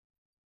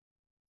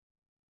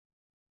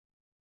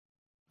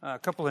A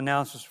couple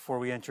announcements before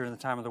we enter in the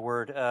time of the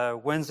Word.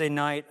 Wednesday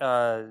night,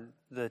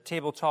 the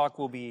table talk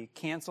will be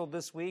canceled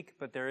this week,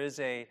 but there is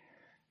a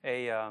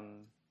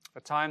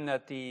time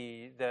that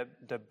the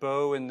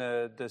Bo and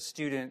the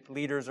student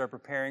leaders are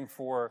preparing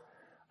for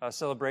a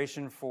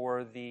celebration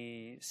for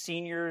the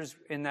seniors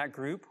in that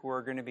group who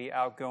are going to be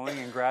outgoing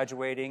and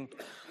graduating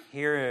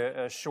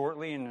here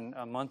shortly in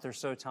a month or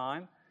so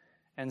time.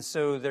 And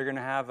so they're going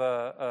to have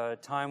a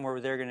time where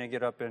they're going to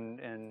get up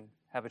and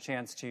have a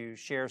chance to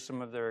share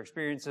some of their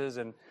experiences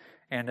and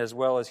as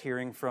well as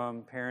hearing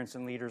from parents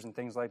and leaders and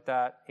things like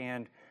that.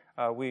 And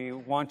we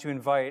want to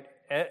invite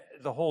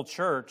the whole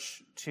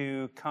church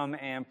to come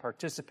and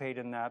participate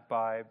in that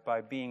by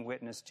being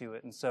witness to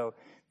it. And so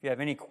if you have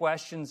any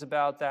questions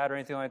about that or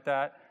anything like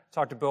that,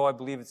 talk to Bo. I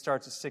believe it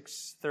starts at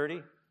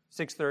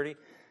 6:30.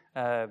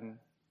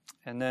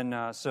 And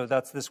then, so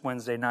that's this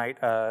Wednesday night.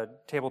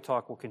 Table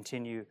talk will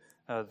continue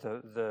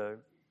the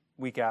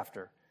week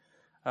after.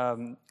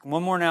 One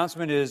more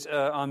announcement is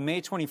on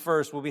May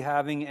 21st, we'll be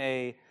having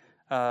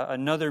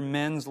another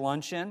men's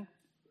luncheon.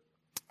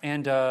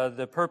 And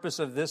the purpose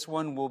of this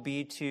one will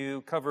be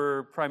to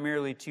cover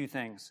primarily two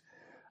things.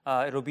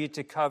 It'll be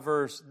to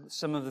cover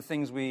some of the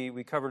things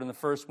we covered in the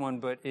first one,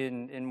 but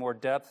in more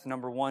depth.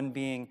 Number one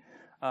being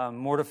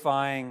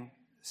mortifying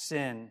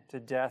sin to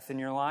death in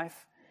your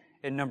life.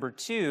 And number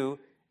two,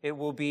 it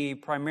will be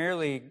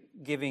primarily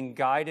giving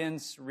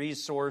guidance,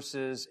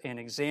 resources, and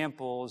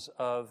examples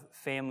of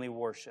family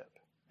worship.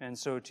 And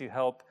so to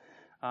help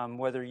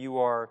whether you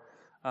are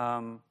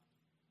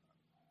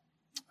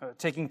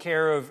taking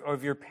care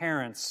of your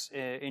parents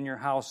in your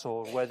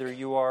household, whether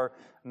you are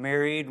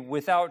married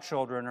without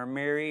children or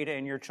married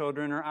and your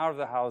children are out of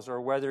the house, or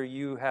whether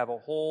you have a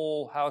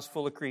whole house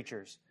full of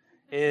creatures,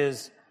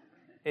 is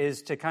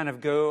to kind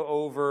of go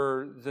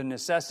over the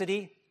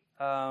necessity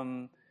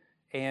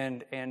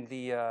and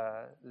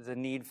the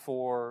need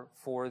for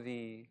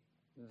the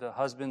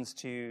husbands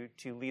to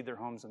lead their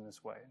homes in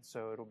this way.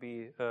 So it'll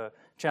be a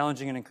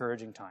challenging and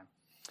encouraging time.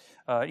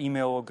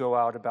 Email will go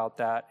out about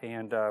that,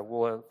 and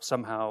we'll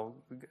somehow,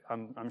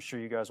 I'm sure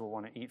you guys will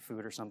want to eat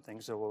food or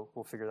something, so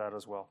we'll figure that out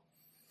as well.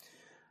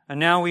 And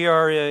now we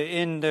are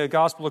in the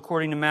Gospel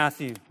according to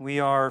Matthew. We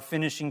are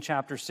finishing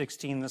chapter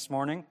 16 this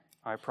morning,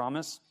 I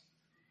promise.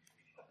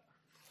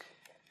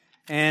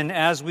 And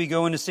as we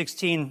go into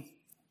 16,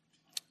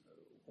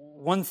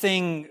 one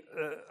thing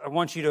I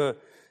want you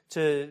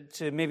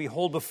to maybe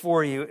hold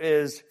before you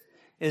is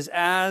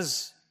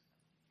as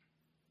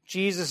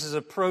Jesus is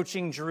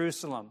approaching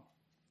Jerusalem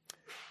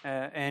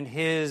and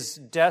his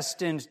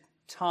destined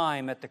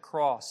time at the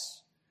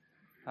cross,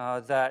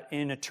 that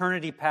in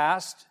eternity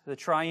past, the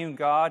triune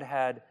God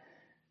had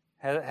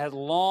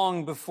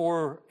long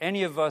before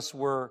any of us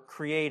were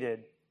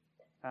created,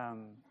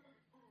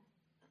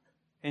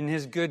 in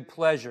his good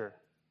pleasure,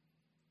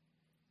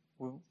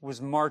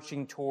 was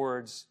marching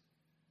towards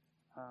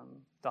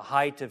the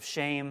height of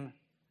shame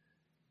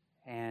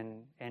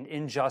and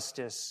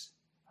injustice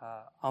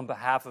on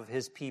behalf of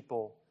his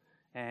people.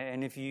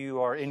 And if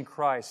you are in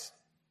Christ,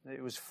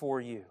 it was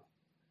for you.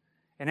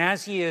 And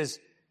as he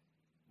is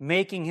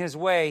making his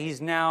way,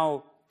 he's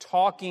now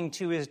talking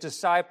to his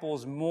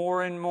disciples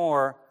more and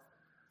more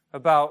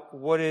about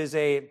what is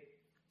a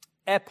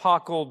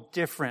epochal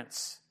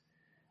difference.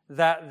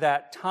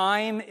 That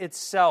time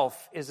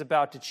itself is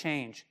about to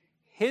change.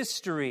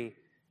 History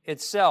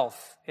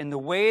itself and the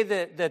way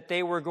that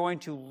they were going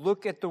to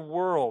look at the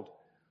world,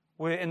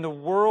 and the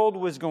world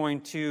was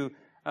going to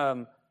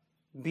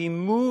be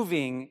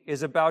moving,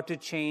 is about to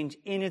change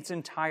in its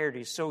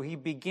entirety. So he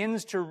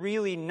begins to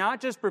really not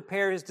just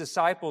prepare his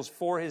disciples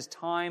for his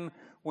time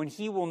when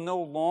he will no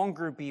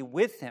longer be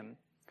with him.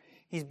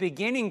 He's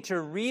beginning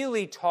to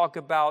really talk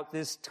about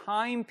this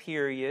time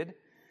period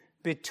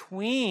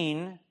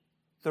between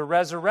the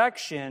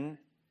resurrection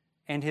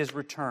and his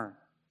return.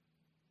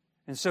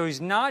 And so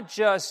he's not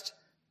just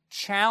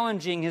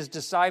challenging his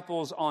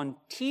disciples on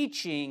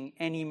teaching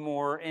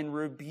anymore and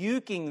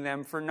rebuking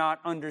them for not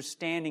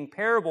understanding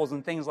parables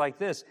and things like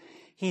this.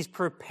 He's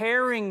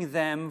preparing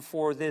them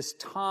for this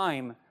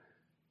time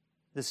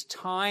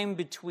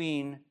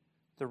between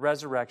the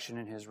resurrection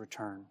and his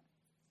return.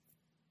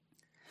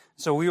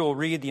 So we will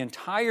read the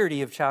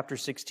entirety of chapter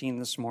 16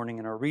 this morning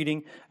in our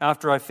reading.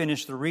 After I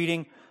finish the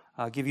reading,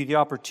 I'll give you the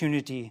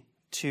opportunity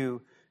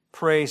to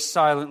pray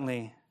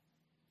silently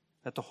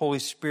that the Holy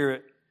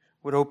Spirit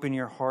would open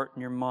your heart and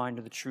your mind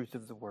to the truth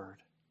of the Word.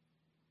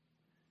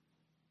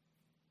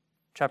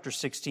 Chapter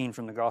 16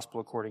 from the Gospel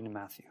according to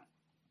Matthew.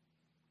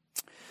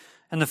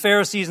 And the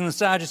Pharisees and the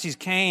Sadducees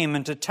came,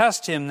 and to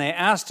test him, they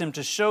asked him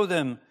to show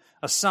them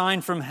a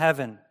sign from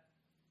heaven.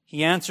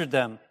 He answered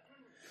them,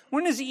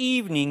 "When it is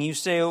evening, you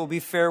say it will be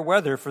fair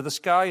weather, for the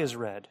sky is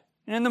red.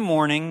 And in the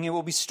morning, it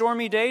will be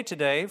stormy day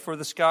today, for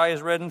the sky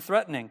is red and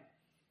threatening.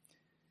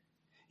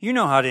 You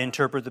know how to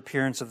interpret the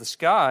appearance of the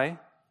sky,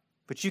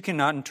 but you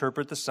cannot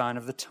interpret the sign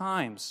of the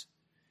times.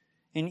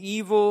 An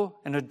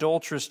evil and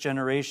adulterous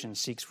generation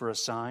seeks for a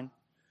sign,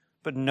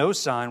 but no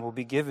sign will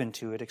be given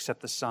to it except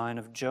the sign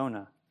of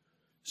Jonah."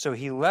 So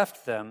he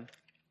left them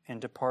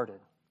and departed.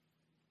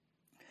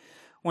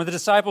 When the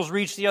disciples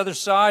reached the other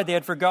side, they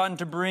had forgotten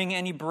to bring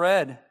any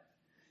bread.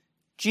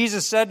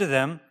 Jesus said to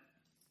them,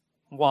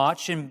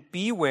 "Watch and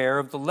beware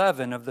of the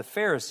leaven of the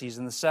Pharisees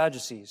and the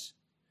Sadducees."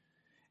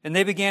 And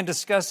they began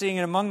discussing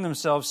it among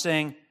themselves,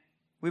 saying,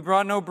 "We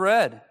brought no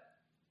bread."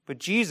 But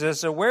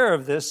Jesus, aware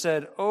of this,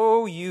 said,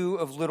 "O you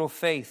of little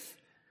faith,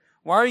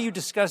 why are you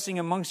discussing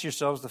amongst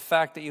yourselves the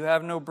fact that you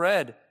have no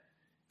bread?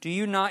 Do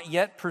you not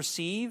yet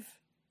perceive?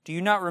 Do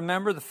you not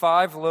remember the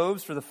 5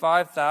 loaves for the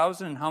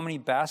 5,000 and how many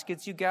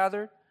baskets you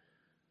gathered?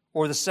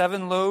 Or the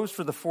 7 loaves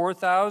for the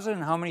 4,000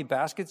 and how many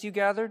baskets you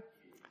gathered?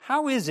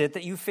 How is it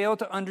that you fail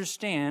to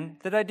understand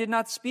that I did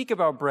not speak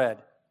about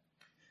bread?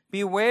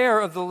 Beware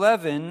of the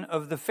leaven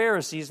of the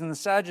Pharisees and the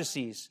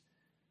Sadducees."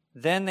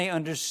 Then they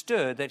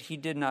understood that he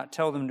did not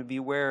tell them to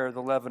beware of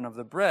the leaven of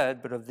the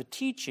bread, but of the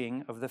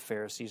teaching of the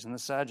Pharisees and the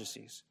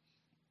Sadducees.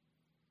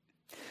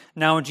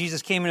 Now when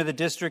Jesus came into the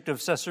district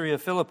of Caesarea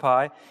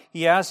Philippi,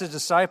 he asked his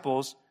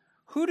disciples,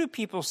 "Who do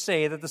people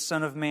say that the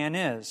Son of Man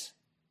is?"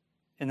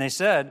 And they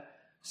said,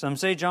 "Some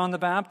say John the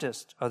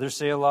Baptist, others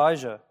say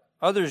Elijah,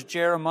 others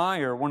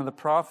Jeremiah or one of the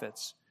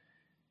prophets."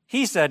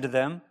 He said to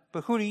them,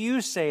 "But who do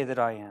you say that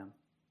I am?"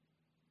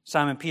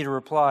 Simon Peter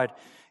replied,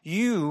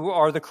 "You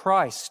are the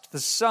Christ, the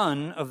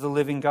Son of the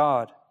living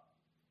God."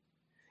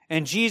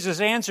 And Jesus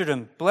answered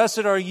him,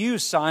 "Blessed are you,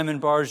 Simon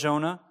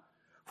Bar-Jonah,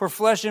 for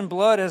flesh and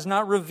blood has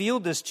not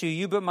revealed this to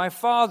you, but my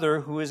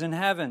Father who is in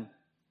heaven.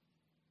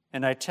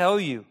 And I tell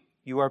you,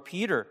 you are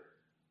Peter,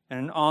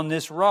 and on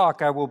this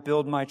rock I will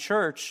build my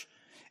church,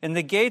 and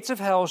the gates of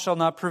hell shall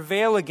not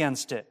prevail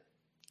against it.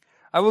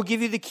 I will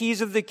give you the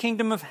keys of the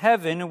kingdom of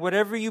heaven, and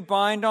whatever you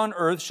bind on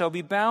earth shall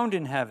be bound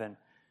in heaven,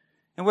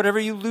 and whatever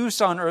you loose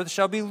on earth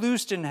shall be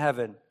loosed in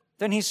heaven."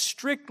 Then he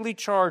strictly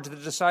charged the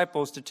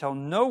disciples to tell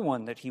no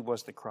one that he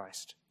was the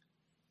Christ.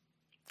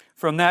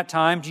 From that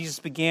time, Jesus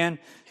began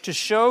to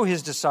show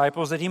his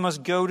disciples that he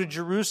must go to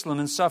Jerusalem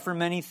and suffer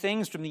many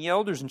things from the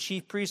elders and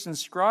chief priests and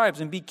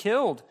scribes and be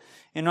killed,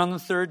 and on the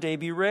 3rd day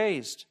be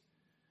raised.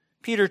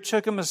 Peter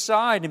took him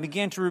aside and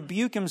began to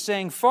rebuke him,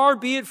 saying, "Far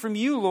be it from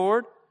you,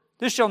 Lord.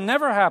 This shall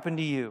never happen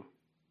to you."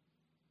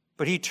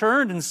 But he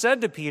turned and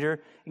said to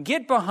Peter,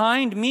 "Get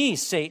behind me,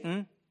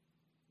 Satan.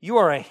 You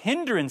are a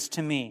hindrance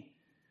to me,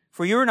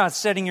 for you are not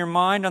setting your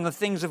mind on the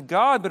things of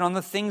God, but on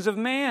the things of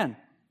man."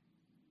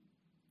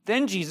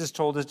 Then Jesus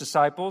told his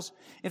disciples,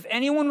 "If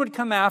anyone would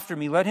come after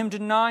me, let him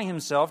deny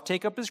himself,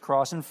 take up his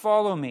cross, and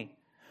follow me.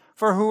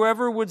 For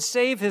whoever would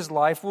save his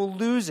life will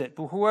lose it,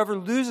 but whoever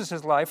loses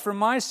his life for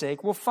my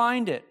sake will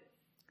find it.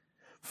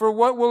 For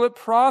what will it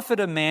profit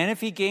a man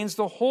if he gains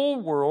the whole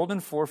world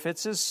and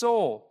forfeits his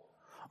soul?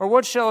 Or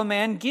what shall a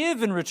man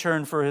give in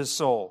return for his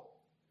soul?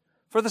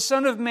 For the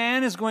Son of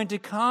Man is going to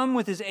come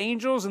with his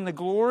angels in the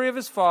glory of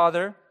his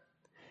Father,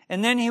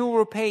 and then he will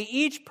repay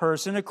each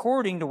person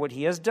according to what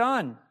he has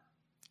done.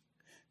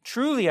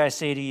 Truly, I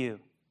say to you,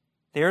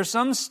 there are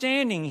some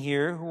standing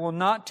here who will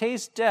not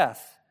taste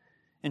death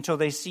until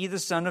they see the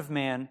Son of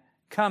Man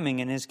coming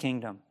in his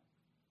kingdom."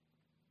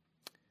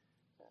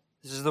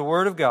 This is the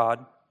word of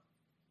God.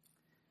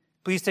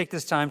 Please take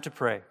this time to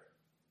pray.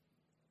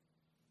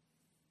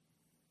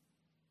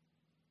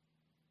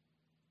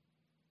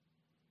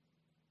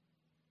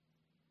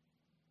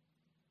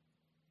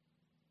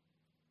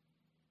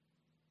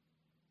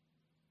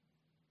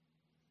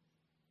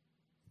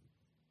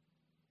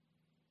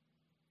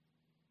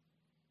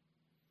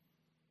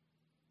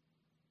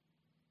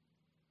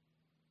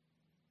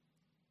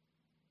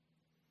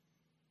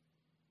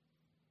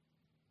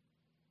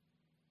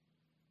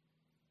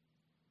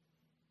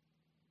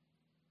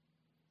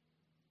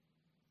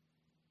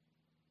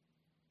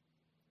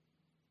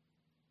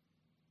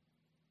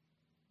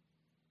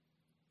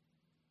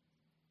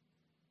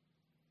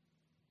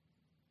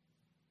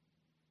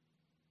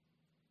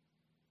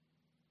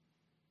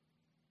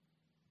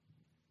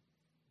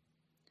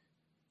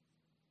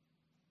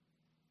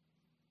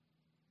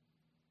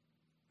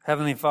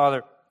 Heavenly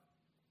Father,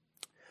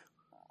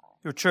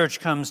 your church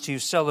comes to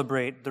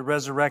celebrate the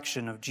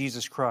resurrection of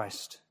Jesus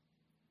Christ.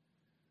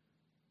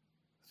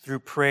 Through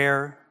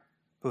prayer,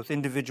 both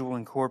individual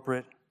and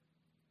corporate,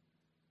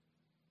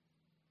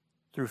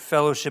 through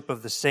fellowship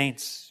of the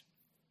saints,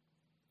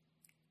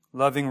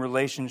 loving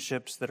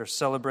relationships that are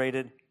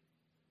celebrated,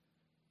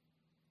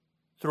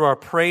 through our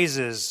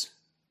praises,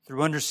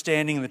 through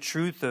understanding the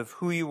truth of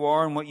who you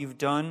are and what you've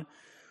done,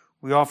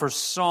 we offer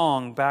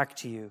song back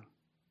to you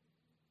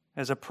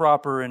as a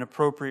proper and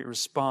appropriate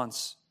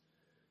response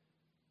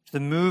to the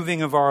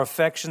moving of our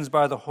affections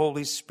by the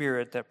Holy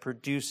Spirit that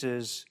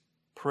produces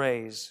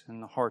praise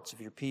in the hearts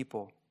of your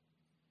people.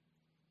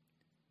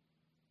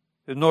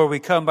 And Lord, we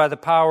come by the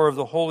power of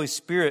the Holy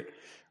Spirit,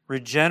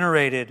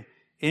 regenerated,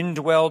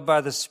 indwelled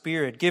by the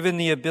Spirit, given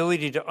the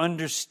ability to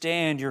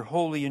understand your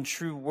holy and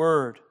true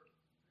word,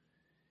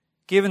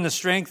 given the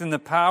strength and the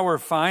power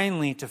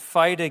finally to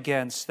fight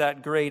against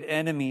that great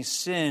enemy,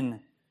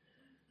 sin,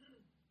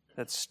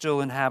 that still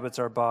inhabits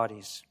our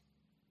bodies.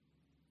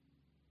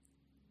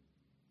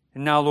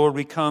 And now, Lord,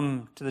 we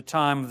come to the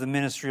time of the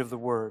ministry of the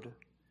Word.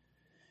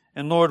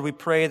 And Lord, we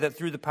pray that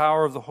through the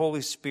power of the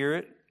Holy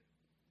Spirit,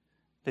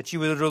 that you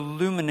would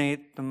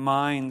illuminate the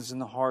minds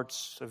and the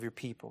hearts of your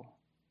people,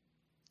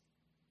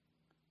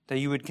 that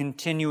you would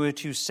continue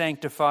to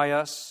sanctify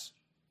us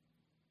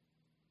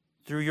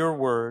through your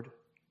word,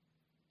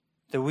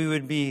 that we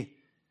would be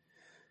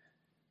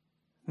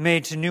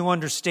made to new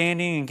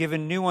understanding and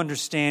given new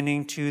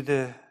understanding to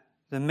the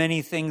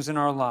many things in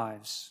our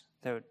lives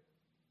that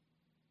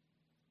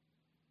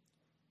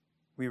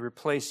we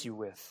replace you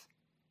with.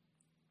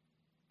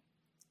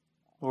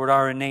 Lord,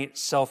 our innate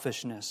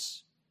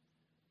selfishness,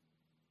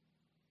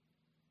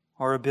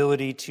 our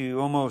ability to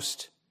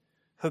almost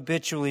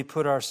habitually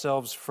put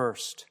ourselves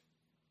first.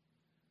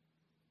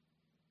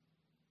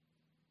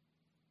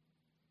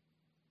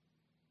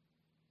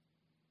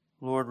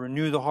 Lord,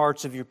 renew the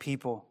hearts of your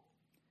people.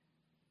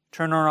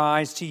 Turn our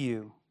eyes to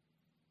you,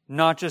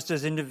 not just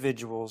as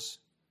individuals,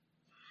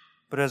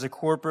 but as a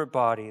corporate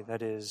body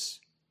that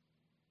is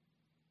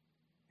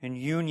in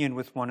union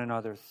with one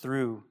another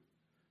through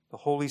the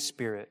Holy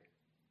Spirit.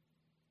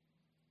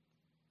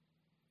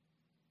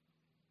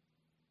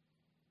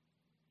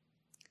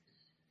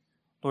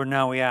 Lord,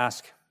 now we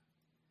ask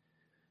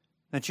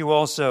that you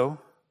also,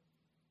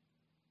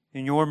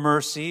 in your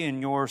mercy and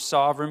your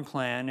sovereign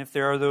plan, if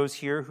there are those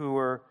here who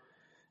are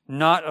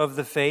not of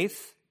the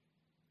faith,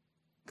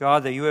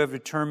 God, that you have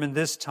determined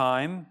this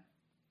time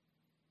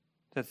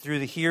that through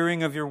the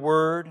hearing of your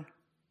word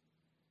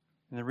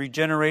and the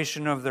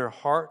regeneration of their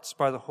hearts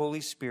by the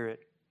Holy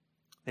Spirit,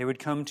 they would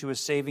come to a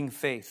saving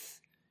faith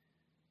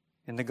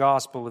in the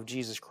gospel of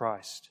Jesus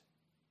Christ.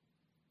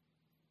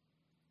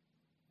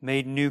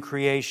 Made new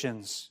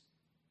creations,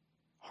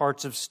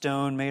 hearts of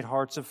stone made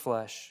hearts of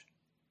flesh,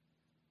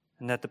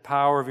 and that the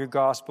power of your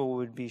gospel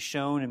would be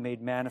shown and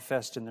made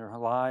manifest in their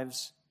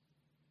lives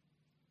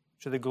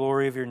to the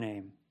glory of your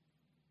name.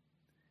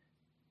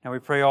 Now we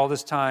pray all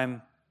this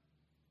time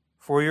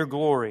for your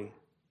glory,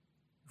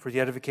 for the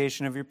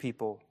edification of your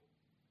people,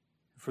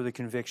 for the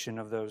conviction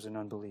of those in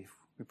unbelief.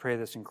 We pray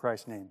this in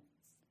Christ's name.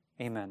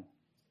 Amen.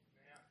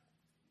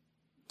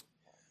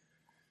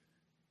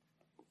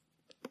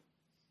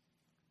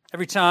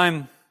 Every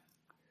time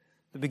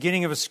the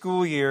beginning of a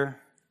school year,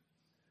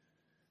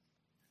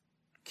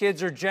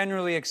 kids are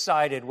generally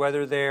excited,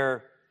 whether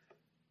they're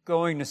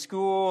going to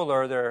school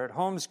or they're at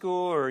home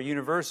school or a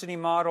university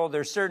model.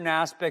 There's certain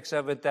aspects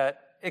of it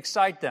that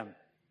excite them.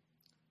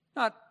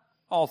 Not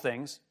all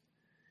things.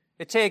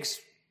 It takes,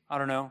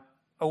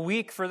 a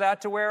week for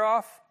that to wear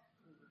off.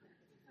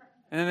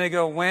 And then they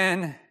go,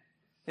 when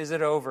is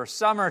it over?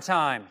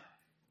 Summertime.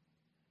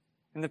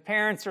 And the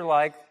parents are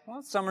like,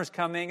 well, summer's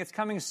coming. It's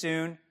coming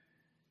soon.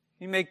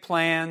 You make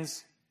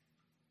plans.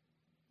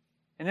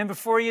 And then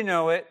before you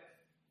know it,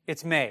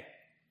 it's May.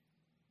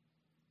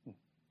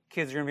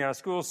 Kids are going to be out of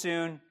school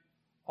soon.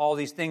 All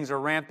these things are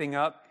ramping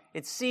up.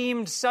 It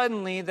seemed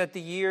suddenly that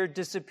the year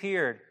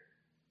disappeared.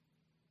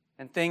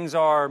 And things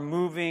are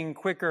moving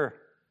quicker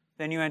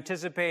than you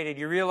anticipated.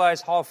 You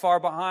realize how far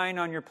behind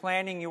on your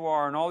planning you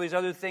are, and all these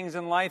other things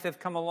in life have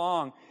come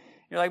along.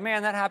 You're like,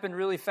 man, that happened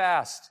really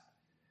fast.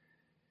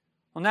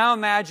 Well, now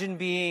imagine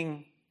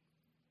being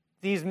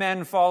these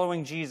men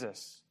following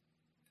Jesus.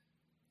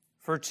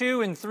 For 2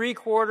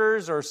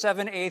 3/4 or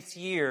 7/8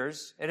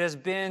 years, it has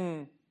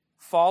been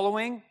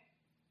following,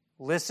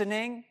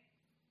 listening,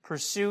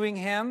 pursuing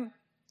him,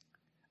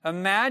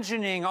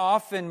 imagining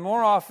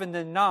more often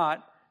than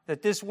not,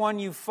 that this one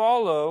you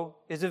follow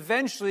is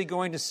eventually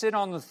going to sit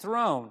on the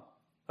throne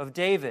of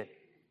David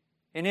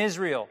in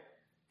Israel,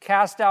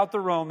 cast out the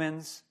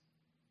Romans,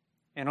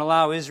 and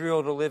allow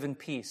Israel to live in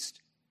peace.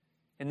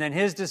 And then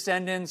his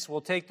descendants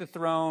will take the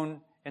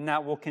throne, and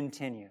that will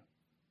continue.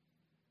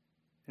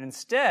 And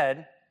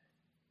instead,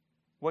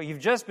 what you've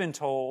just been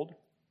told,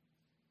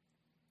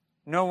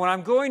 no, when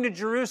I'm going to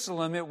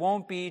Jerusalem, it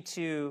won't be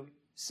to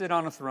sit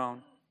on a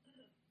throne.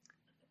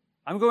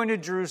 I'm going to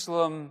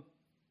Jerusalem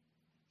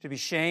to be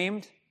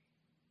shamed,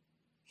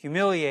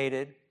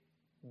 humiliated,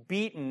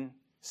 beaten,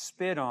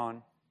 spit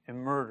on, and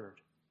murdered.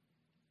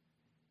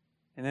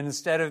 And then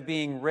instead of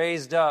being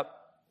raised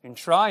up in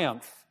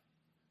triumph,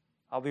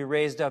 I'll be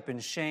raised up in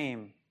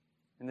shame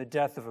in the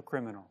death of a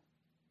criminal.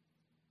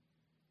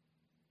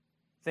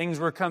 Things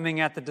were coming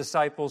at the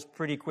disciples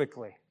pretty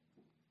quickly.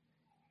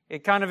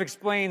 It kind of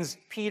explains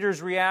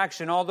Peter's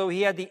reaction, although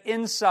he had the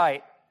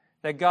insight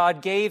that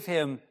God gave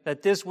him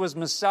that this was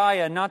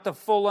Messiah, not the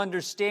full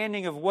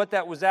understanding of what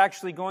that was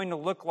actually going to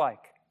look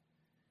like.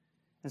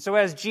 And so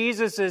as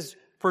Jesus has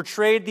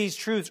portrayed these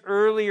truths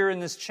earlier in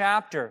this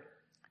chapter,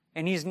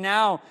 and he's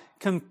now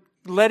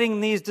letting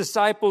these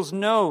disciples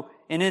know,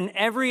 and in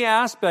every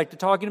aspect,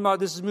 talking about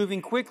this is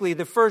moving quickly,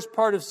 the first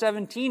part of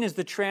 17 is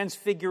the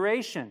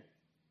transfiguration.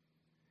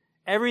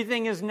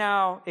 Everything is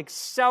now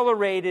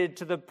accelerated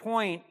to the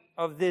point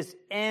of this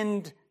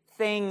end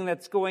thing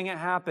that's going to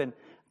happen.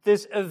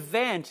 This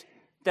event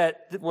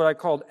that what I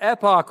called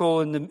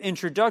epochal in the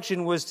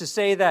introduction was to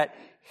say that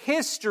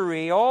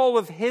history, all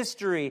of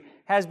history,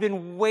 has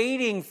been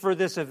waiting for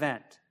this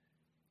event,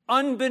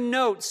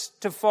 unbeknownst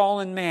to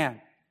fallen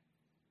man.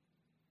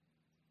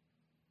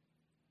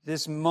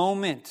 This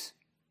moment,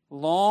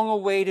 long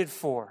awaited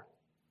for,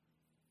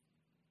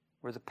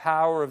 where the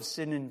power of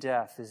sin and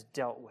death is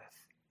dealt with,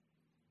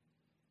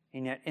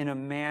 and yet in a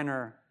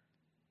manner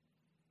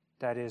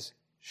that is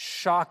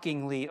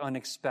shockingly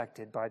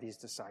unexpected by these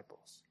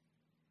disciples.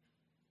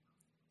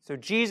 So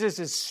Jesus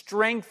is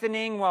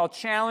strengthening while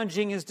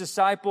challenging his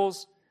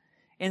disciples.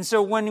 And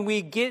so when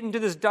we get into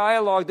this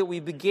dialogue that we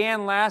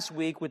began last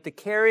week with the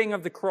carrying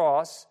of the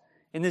cross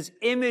and this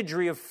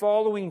imagery of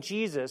following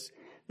Jesus,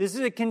 this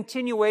is a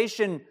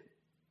continuation,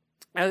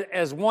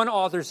 as one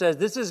author says,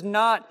 this is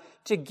not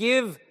to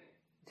give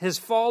his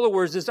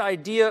followers this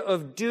idea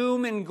of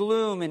doom and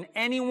gloom, and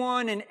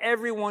anyone and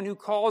everyone who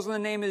calls on the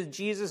name of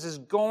Jesus is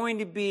going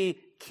to be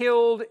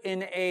killed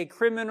in a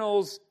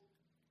criminal's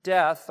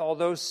death,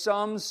 although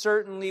some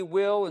certainly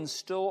will and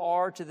still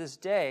are to this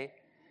day.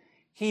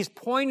 He's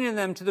pointing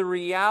them to the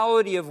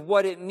reality of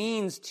what it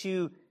means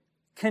to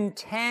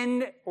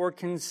contend or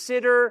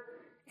consider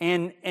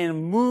and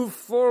move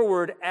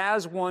forward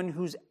as one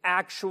who's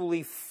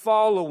actually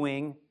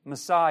following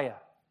Messiah.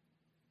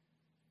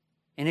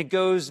 And it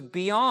goes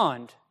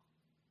beyond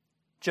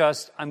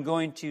just, I'm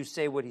going to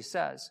say what he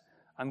says.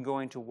 I'm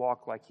going to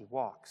walk like he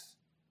walks.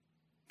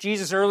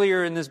 Jesus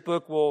earlier in this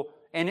book will,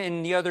 and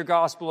in the other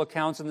gospel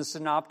accounts and the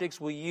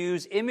synoptics, will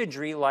use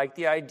imagery like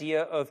the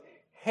idea of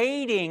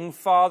hating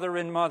father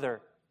and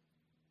mother.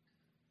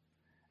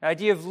 The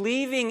idea of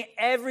leaving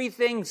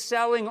everything,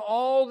 selling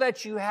all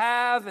that you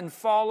have and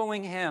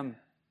following him.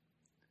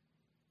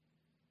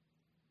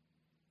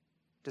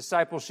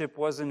 Discipleship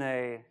wasn't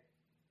a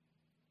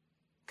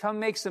come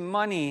make some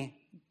money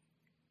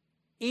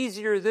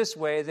easier this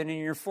way than in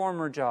your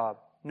former job.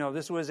 No,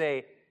 this was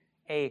a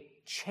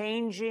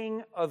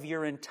changing of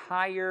your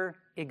entire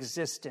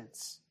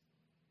existence.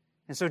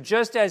 And so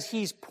just as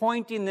he's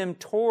pointing them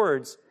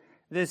towards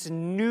this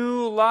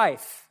new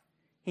life,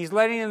 he's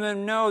letting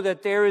them know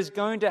that there is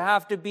going to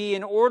have to be,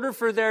 in order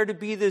for there to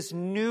be this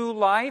new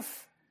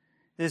life,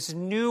 this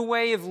new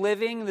way of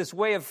living, this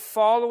way of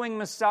following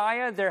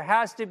Messiah, there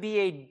has to be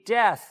a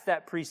death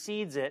that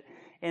precedes it,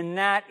 and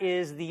that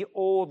is the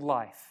old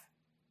life.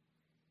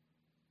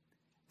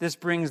 This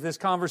brings this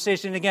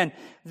conversation. Again,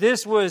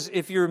 this was,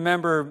 if you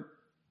remember,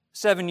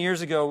 7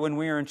 years ago when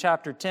we were in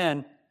chapter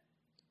 10.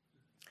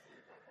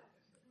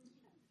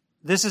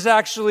 This is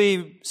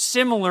actually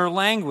similar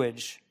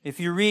language. If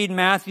you read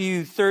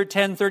Matthew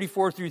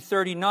 10:34 through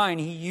 39,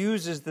 he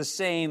uses the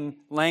same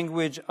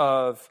language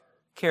of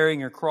carrying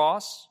your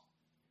cross.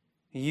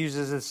 He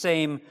uses the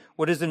same,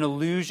 what is an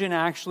allusion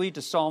actually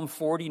to Psalm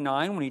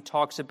 49 when he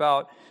talks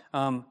about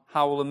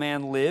how will a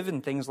man live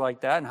and things like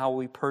that, and how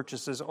will he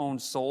purchase his own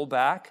soul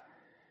back.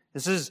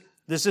 This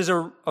is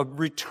a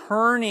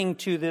returning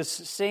to this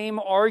same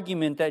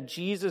argument that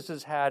Jesus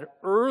has had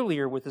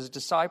earlier with his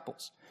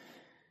disciples.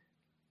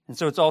 And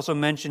so it's also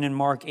mentioned in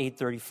Mark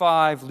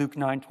 8:35, Luke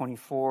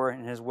 9:24,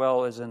 and as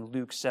well as in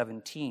Luke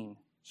 17.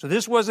 So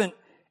this wasn't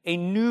a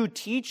new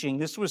teaching.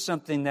 This was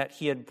something that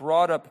he had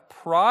brought up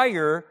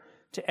prior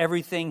to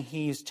everything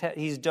he's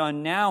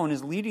done now and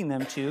is leading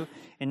them to,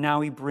 and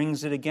now he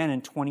brings it again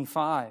in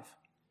 25.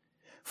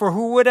 For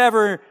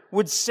whoever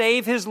would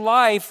save his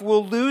life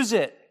will lose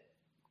it.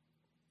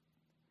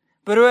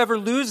 But whoever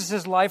loses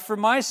his life for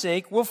my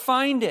sake will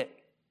find it.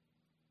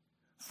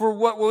 For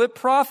what will it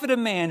profit a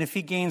man if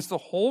he gains the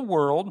whole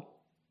world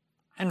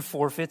and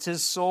forfeits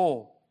his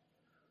soul?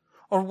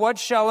 Or what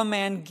shall a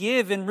man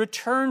give in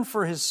return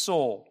for his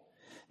soul?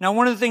 Now,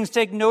 one of the things to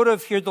take note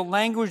of here, the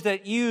language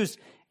that used,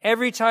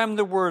 every time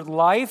the word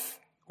life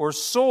or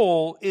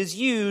soul is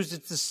used,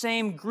 it's the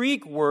same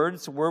Greek word.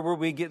 It's where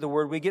we get the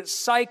word we get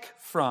psyche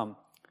from.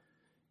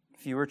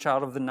 If you were a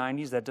child of the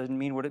 90s, that doesn't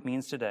mean what it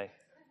means today.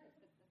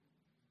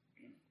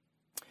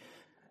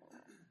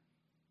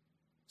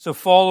 So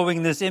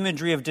following this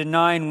imagery of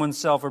denying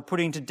oneself or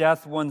putting to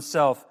death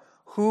oneself,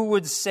 who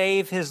would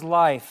save his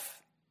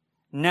life?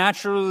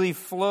 Naturally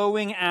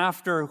flowing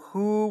after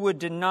who would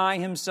deny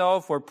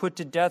himself or put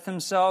to death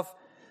himself?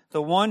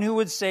 The one who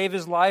would save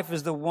his life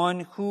is the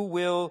one who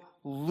will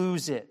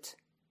lose it.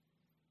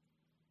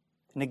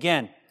 And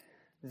again,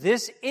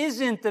 this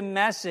isn't the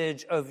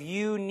message of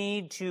you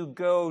need to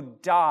go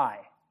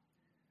die.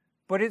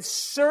 But it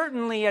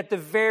certainly, at the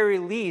very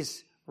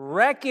least,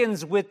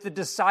 reckons with the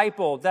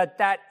disciple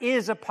that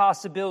is a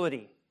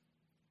possibility.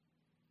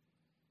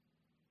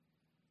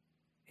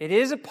 It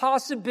is a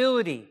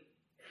possibility,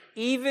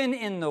 even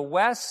in the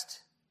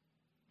West,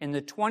 in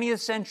the 20th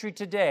century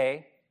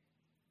today,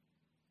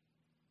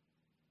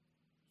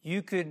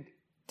 you could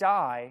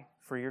die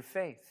for your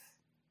faith.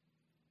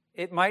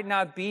 It might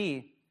not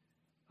be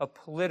a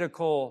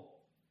political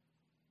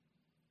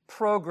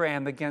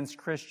program against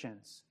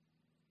Christians.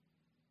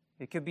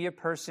 It could be a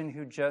person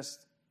who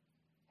just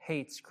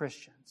hates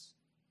Christians.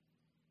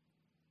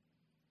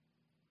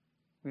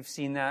 We've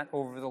seen that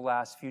over the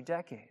last few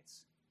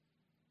decades.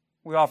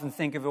 We often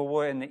think of a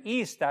war in the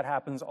East, that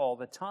happens all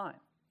the time.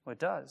 Well, it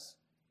does.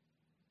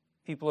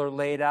 People are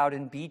laid out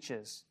in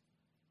beaches.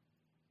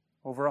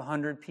 Over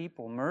 100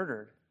 people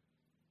murdered.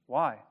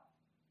 Why?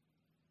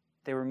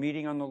 They were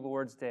meeting on the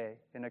Lord's Day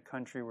in a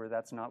country where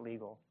that's not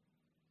legal.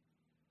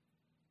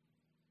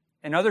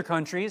 In other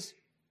countries,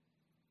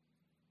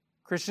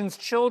 Christians'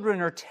 children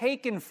are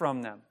taken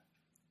from them,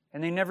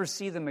 and they never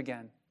see them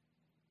again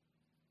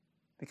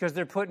because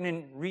they're put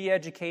in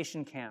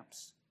re-education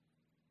camps.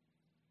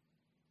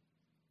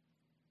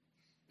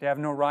 They have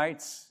no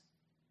rights.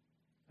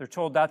 They're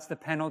told that's the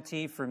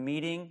penalty for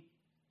meeting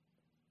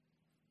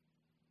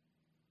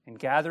and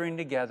gathering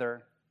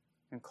together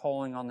and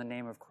calling on the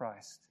name of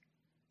Christ.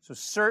 So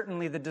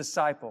certainly the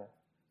disciple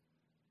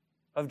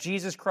of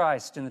Jesus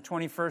Christ in the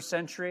 21st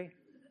century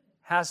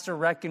has to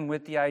reckon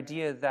with the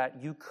idea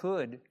that you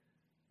could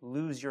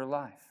lose your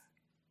life.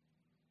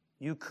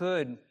 You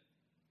could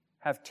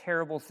have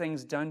terrible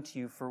things done to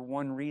you for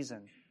one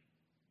reason.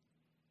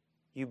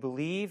 You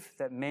believe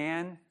that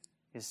man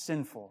is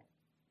sinful,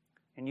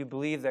 and you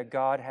believe that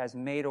God has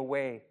made a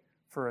way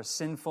for a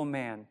sinful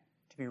man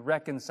to be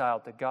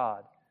reconciled to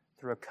God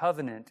through a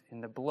covenant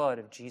in the blood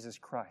of Jesus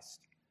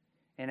Christ.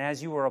 And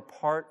as you are a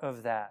part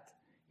of that,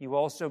 you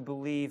also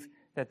believe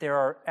that there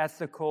are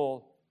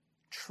ethical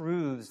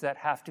truths that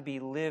have to be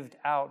lived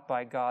out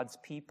by God's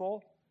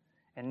people.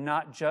 And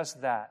not just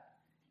that,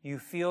 you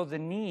feel the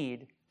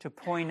need to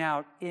point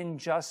out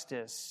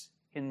injustice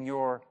in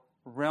your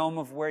realm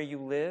of where you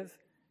live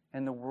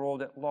and the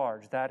world at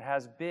large. That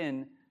has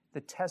been the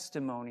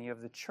testimony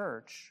of the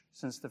church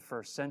since the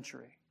first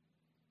century.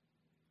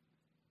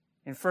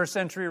 In first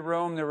century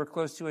Rome, there were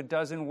close to a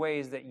dozen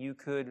ways that you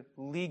could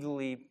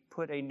legally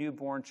put a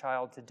newborn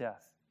child to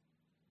death.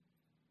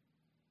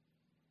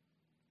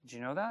 Did you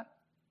know that?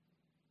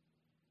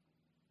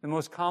 The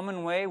most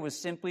common way was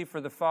simply for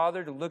the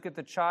father to look at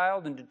the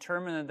child and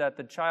determine that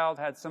the child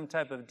had some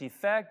type of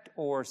defect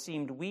or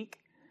seemed weak,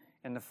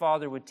 and the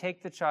father would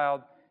take the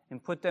child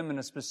and put them in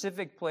a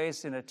specific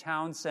place in a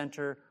town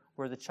center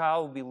where the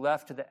child would be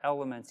left to the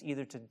elements,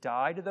 either to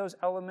die to those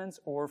elements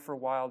or for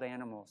wild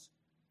animals.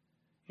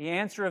 The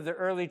answer of the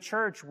early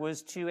church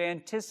was to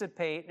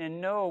anticipate and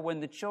know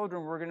when the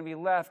children were going to be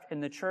left in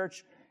the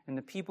church, and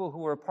the people who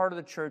were a part of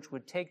the church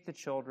would take the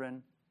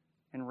children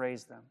and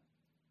raise them.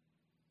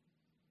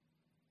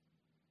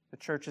 The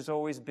church has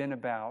always been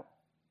about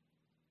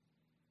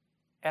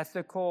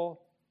ethical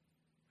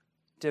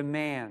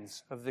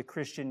demands of the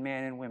Christian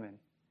man and women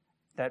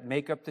that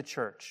make up the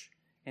church.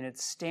 And it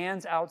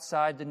stands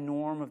outside the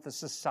norm of the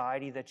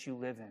society that you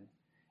live in.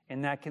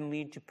 And that can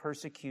lead to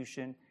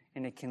persecution,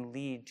 and it can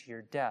lead to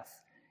your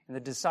death. And the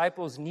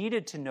disciples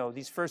needed to know,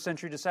 these first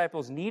century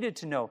disciples needed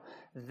to know,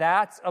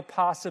 that's a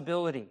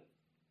possibility.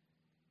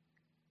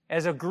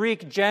 As a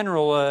Greek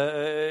general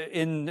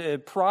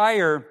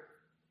prior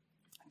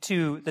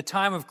to the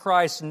time of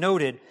Christ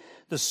noted,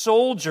 the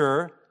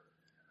soldier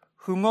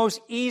who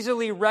most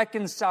easily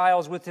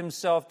reconciles with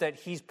himself that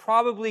he's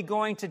probably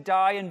going to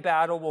die in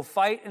battle will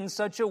fight in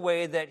such a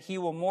way that he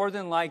will more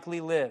than likely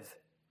live.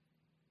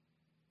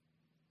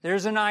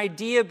 There's an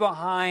idea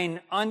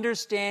behind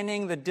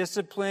understanding the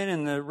discipline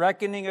and the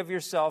reckoning of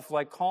yourself,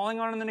 like calling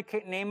on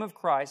the name of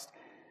Christ,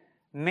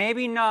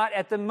 maybe not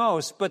at the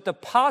most, but the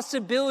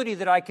possibility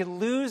that I could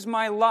lose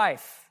my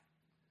life,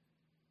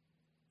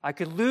 I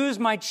could lose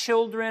my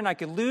children, I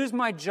could lose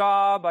my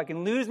job, I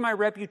can lose my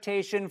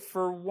reputation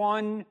for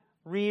one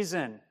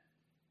reason.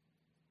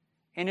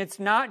 And it's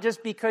not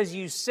just because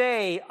you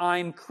say,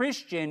 I'm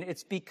Christian,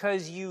 it's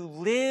because you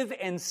live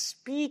and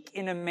speak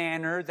in a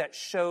manner that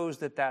shows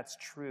that that's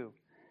true.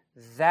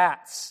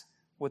 That's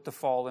what the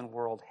fallen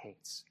world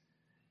hates.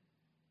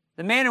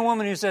 The man and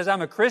woman who says,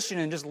 I'm a Christian,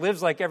 and just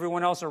lives like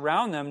everyone else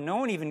around them, no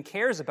one even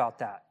cares about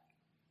that.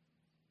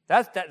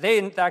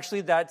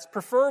 That's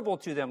preferable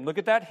to them. Look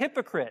at that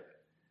hypocrite.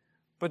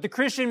 But the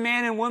Christian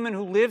man and woman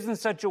who lives in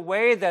such a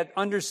way that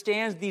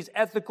understands these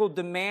ethical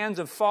demands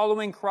of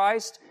following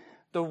Christ,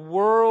 the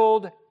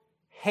world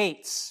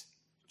hates,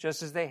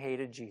 just as they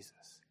hated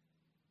Jesus.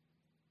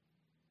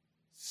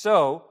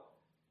 So,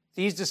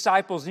 these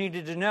disciples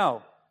needed to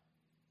know,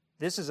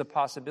 this is a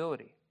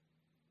possibility.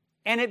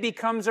 And it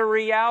becomes a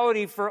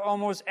reality for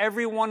almost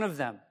every one of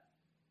them.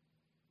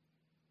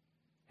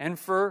 And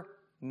for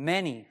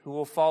many who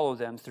will follow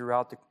them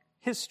throughout the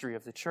history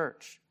of the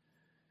church.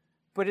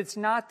 But it's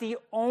not the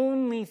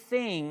only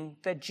thing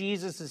that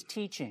Jesus is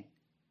teaching.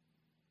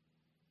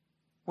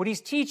 What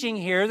he's teaching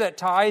here that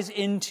ties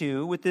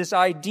into with this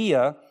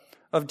idea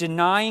of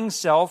denying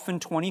self in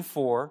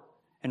 24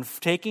 and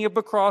taking up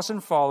a cross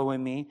and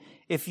following me,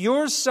 if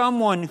you're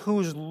someone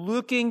who's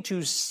looking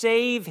to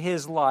save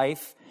his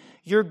life,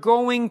 you're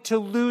going to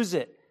lose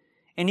it.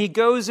 And he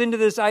goes into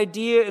this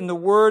idea, and the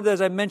word,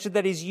 as I mentioned,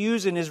 that he's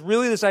using is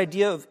really this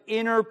idea of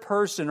inner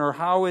person, or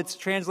how it's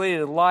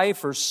translated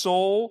life or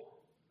soul,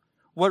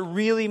 what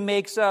really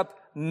makes up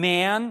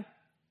man.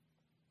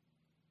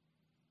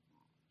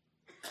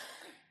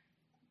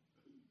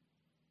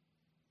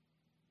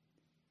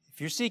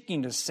 If you're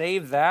seeking to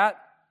save that,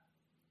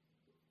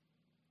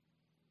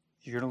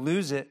 you're going to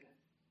lose it.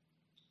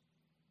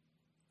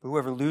 But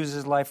whoever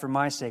loses life for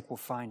my sake will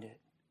find it.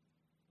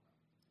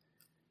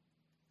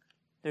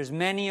 There's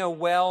many a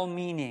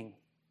well-meaning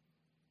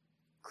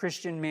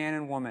Christian man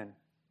and woman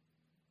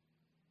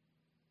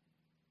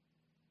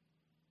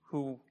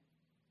who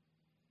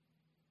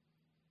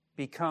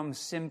become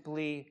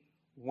simply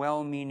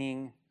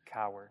well-meaning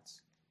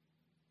cowards.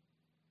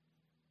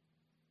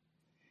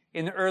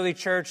 In the early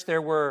church,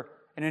 there were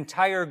an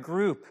entire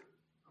group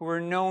who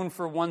were known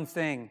for one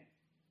thing.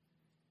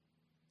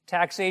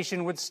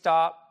 Taxation would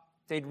stop.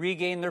 They'd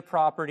regain their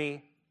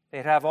property.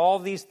 They'd have all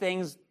these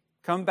things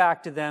come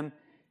back to them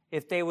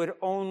if they would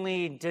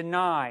only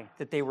deny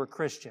that they were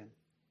Christian.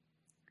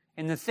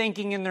 And the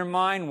thinking in their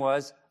mind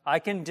was, I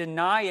can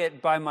deny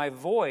it by my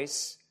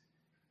voice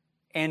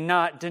and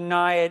not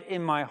deny it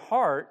in my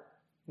heart,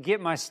 get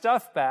my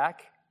stuff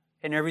back,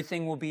 and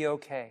everything will be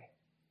okay.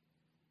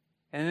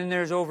 And then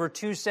there's over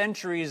 2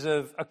 centuries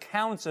of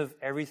accounts of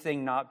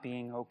everything not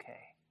being okay.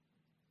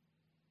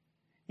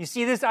 You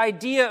see, this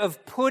idea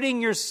of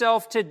putting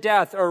yourself to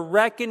death or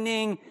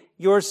reckoning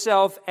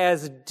yourself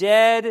as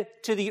dead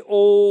to the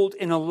old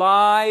and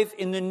alive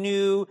in the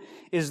new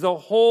is the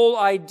whole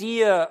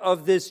idea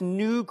of this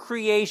new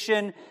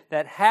creation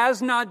that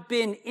has not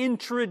been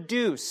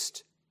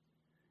introduced.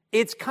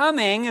 It's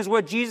coming, is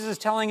what Jesus is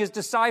telling his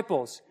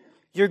disciples.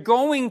 You're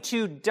going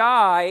to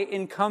die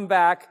and come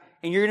back,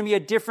 and you're going to be a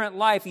different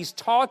life. He's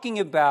talking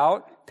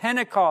about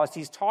Pentecost.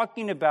 He's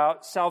talking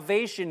about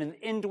salvation and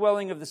the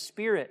indwelling of the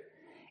Spirit,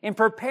 and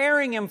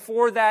preparing him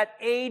for that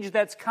age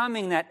that's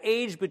coming, that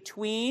age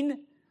between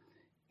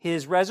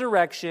his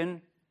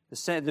resurrection,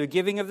 the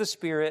giving of the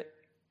Spirit,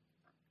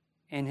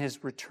 and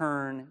his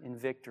return in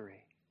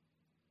victory.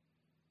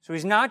 So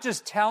he's not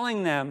just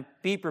telling them,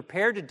 be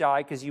prepared to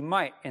die, because you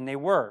might, and they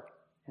were,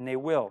 and they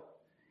will.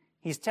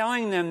 He's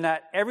telling them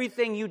that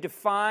everything you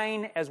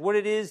define as what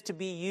it is to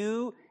be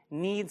you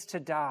needs to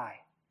die.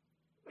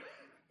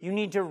 You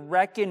need to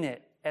reckon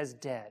it as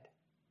dead.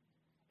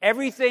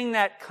 Everything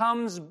that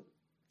comes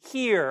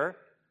here,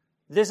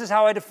 this is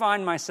how I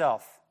define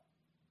myself.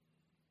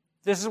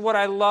 This is what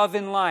I love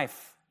in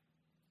life.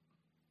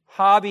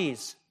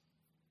 Hobbies,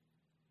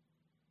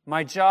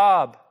 my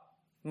job,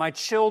 my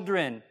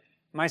children,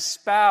 my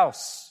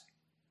spouse,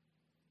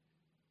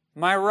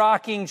 my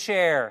rocking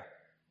chair,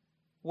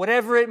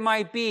 whatever it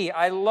might be.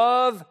 I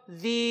love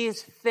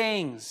these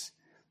things.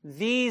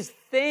 These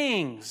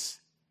things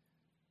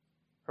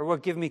are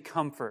what give me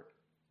comfort,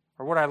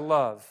 or what I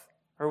love,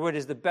 or what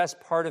is the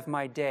best part of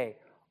my day.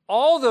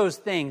 All those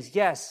things,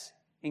 yes,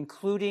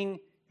 including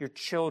your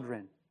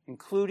children,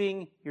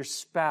 including your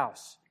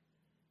spouse.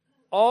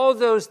 All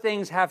those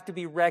things have to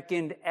be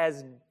reckoned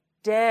as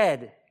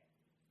dead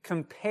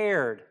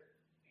compared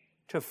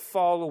to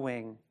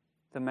following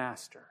the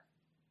Master.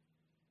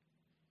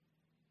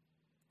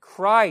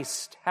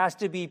 Christ has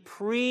to be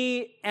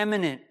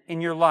preeminent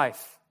in your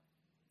life.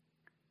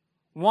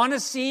 Want to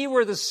see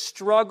where the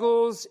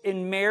struggles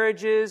in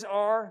marriages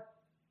are?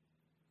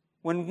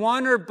 When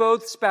one or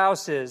both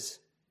spouses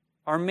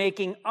are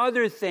making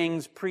other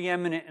things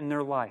preeminent in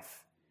their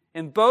life,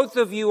 and both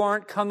of you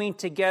aren't coming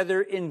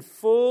together in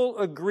full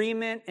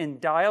agreement and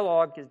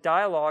dialogue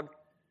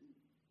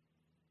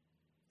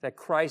that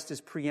Christ is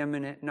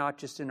preeminent not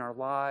just in our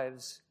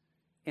lives,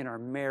 in our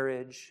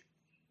marriage,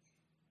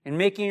 and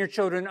making your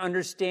children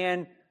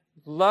understand,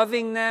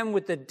 loving them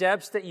with the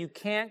depths that you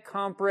can't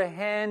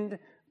comprehend,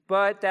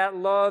 but that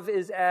love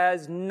is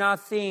as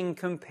nothing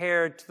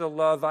compared to the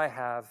love I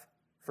have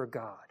for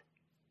God.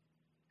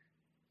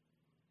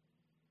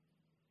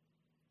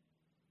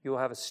 You will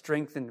have a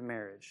strengthened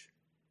marriage.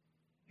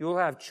 You will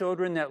have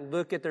children that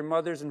look at their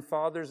mothers and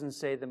fathers and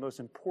say, the most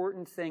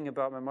important thing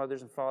about my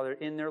mothers and father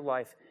in their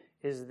life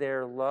is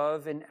their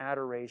love and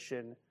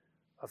adoration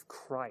of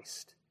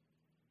Christ.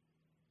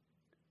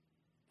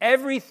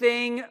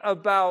 Everything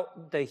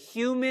about the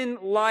human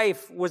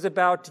life was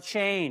about to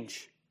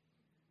change.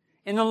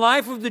 In the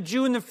life of the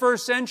Jew in the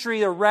first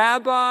century, a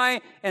rabbi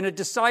and a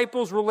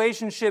disciple's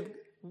relationship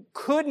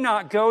could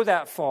not go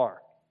that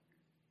far.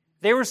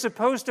 They were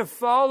supposed to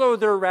follow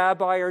their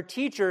rabbi or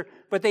teacher,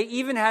 but they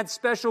even had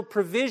special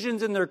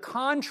provisions in their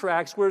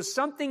contracts where if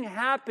something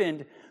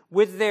happened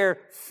with their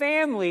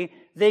family,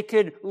 they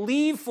could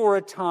leave for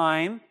a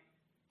time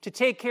to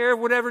take care of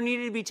whatever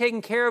needed to be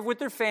taken care of with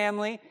their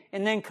family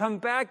and then come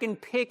back and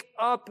pick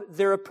up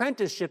their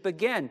apprenticeship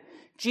again.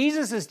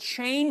 Jesus is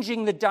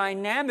changing the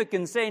dynamic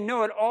and saying,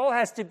 no, it all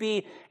has to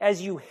be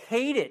as you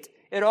hate it.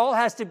 It all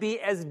has to be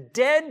as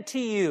dead to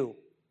you.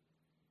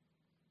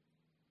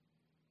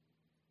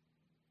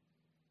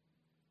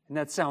 And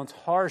that sounds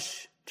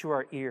harsh to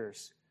our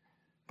ears.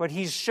 But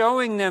he's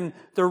showing them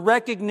the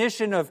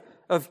recognition of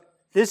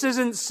this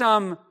isn't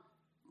some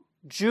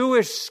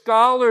Jewish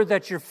scholar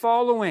that you're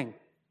following.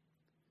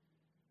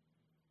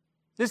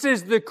 This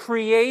is the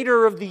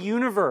creator of the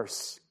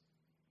universe.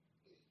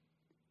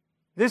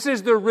 This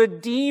is the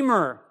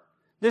Redeemer.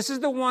 This is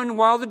the one,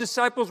 while the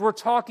disciples were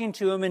talking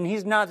to him, and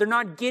they're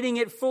not getting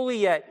it fully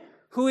yet,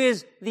 who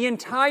is the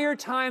entire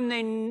time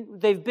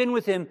they've been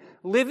with him,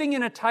 living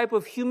in a type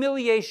of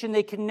humiliation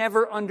they can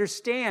never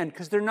understand,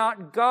 because they're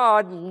not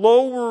God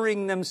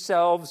lowering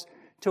themselves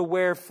to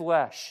wear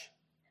flesh.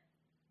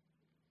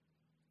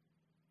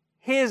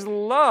 His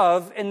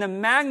love and the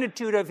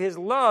magnitude of his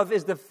love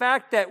is the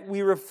fact that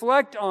we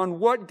reflect on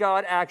what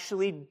God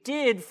actually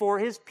did for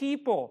his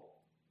people.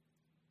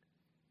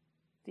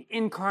 the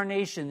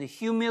incarnation, the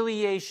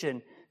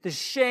humiliation, the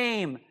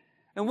shame.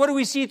 And what do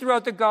we see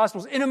throughout the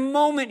Gospels? In a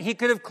moment, he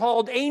could have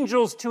called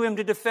angels to him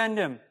to defend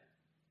him.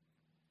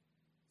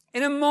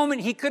 In a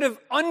moment, he could have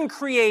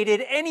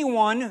uncreated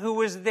anyone who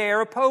was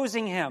there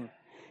opposing him.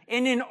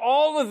 And in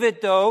all of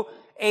it, though,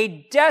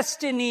 a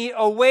destiny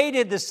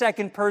awaited the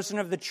second person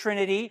of the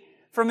Trinity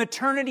from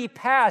eternity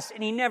past,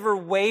 and he never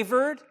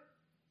wavered.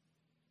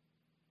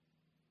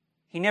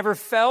 He never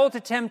fell to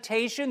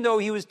temptation, though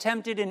he was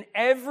tempted in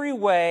every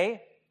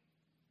way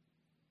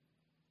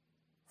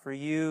for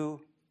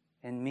you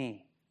and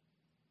me.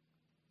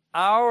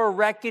 Our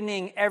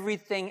reckoning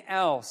everything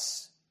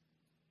else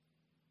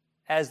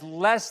as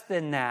less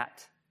than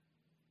that,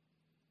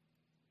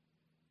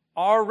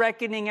 our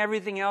reckoning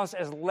everything else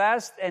as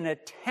less than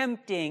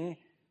attempting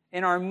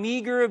in our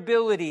meager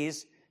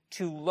abilities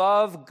to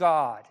love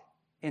God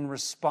in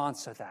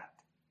response to that.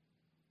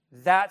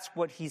 That's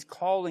what he's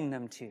calling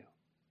them to.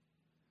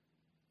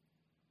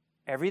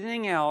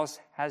 Everything else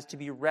has to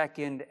be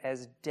reckoned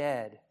as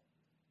dead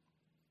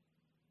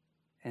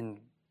and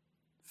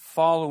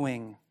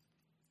following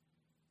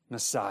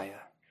Messiah.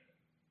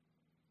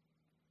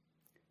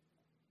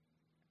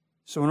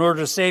 So in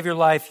order to save your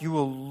life, you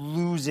will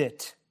lose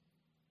it.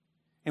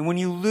 And when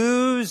you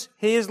lose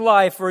his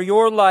life or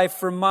your life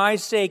for my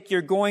sake,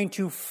 you're going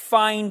to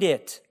find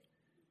it.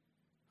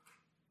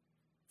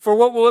 For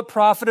what will it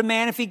profit a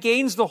man if he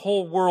gains the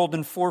whole world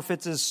and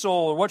forfeits his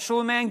soul? Or what shall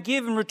a man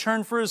give in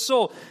return for his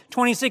soul?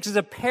 26 is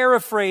a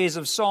paraphrase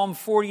of Psalm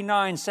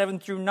 49, 7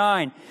 through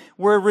 9,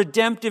 where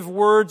redemptive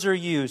words are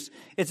used.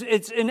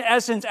 It's in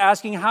essence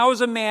asking, how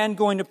is a man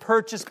going to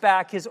purchase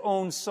back his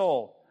own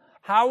soul?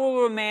 How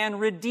will a man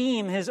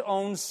redeem his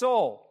own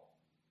soul?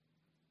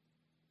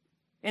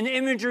 And the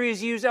imagery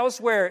is used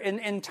elsewhere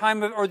in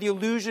time of, or the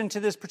allusion to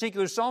this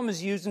particular psalm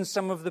is used in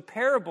some of the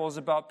parables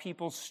about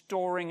people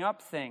storing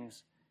up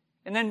things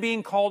and then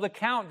being called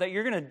account that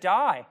you're going to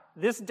die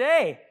this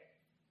day.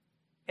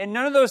 And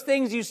none of those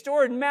things you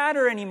stored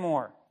matter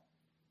anymore.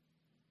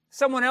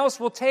 Someone else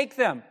will take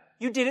them.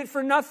 You did it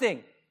for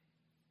nothing.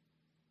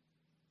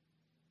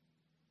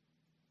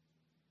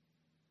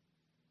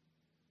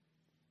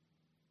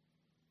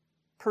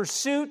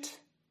 Pursuit,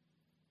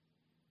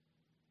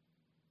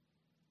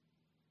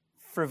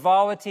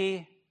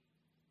 frivolity,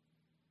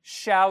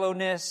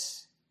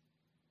 shallowness,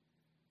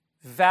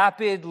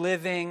 vapid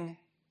living,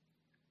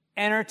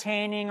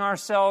 entertaining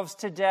ourselves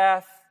to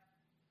death,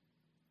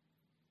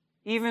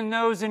 even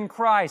those in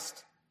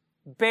Christ,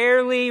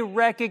 barely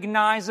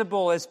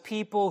recognizable as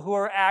people who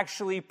are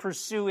actually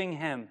pursuing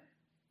him,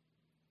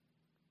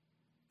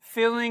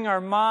 filling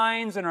our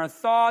minds and our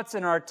thoughts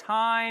and our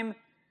time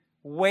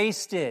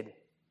wasted.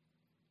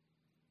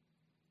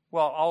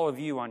 Well, all of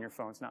you on your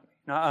phones, not me.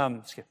 No,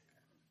 just kidding.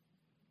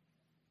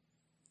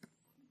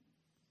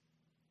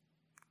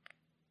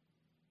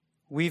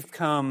 We've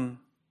come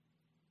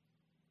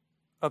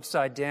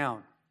upside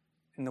down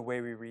in the way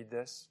we read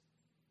this,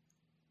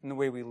 in the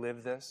way we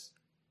live this.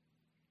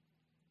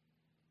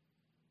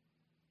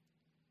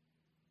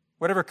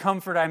 Whatever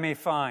comfort I may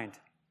find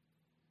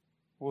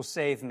will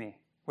save me.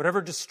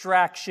 Whatever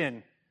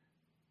distraction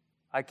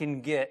I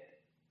can get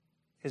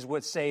is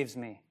what saves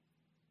me.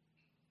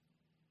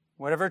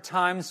 Whatever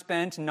time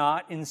spent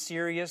not in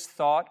serious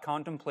thought,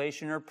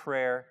 contemplation, or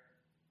prayer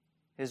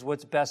is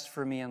what's best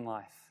for me in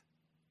life.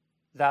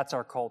 That's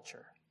our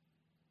culture.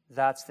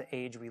 That's the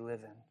age we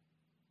live in.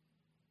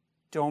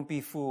 Don't be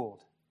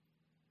fooled.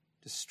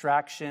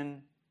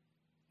 Distraction,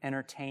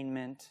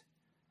 entertainment,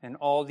 and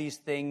all these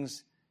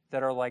things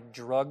that are like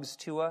drugs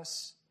to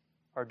us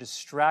are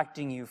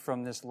distracting you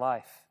from this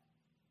life.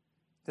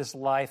 This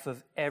life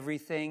of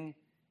everything,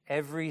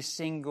 every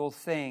single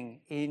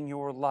thing in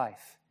your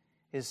life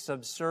is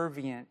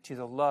subservient to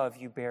the love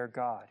you bear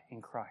God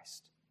in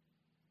Christ.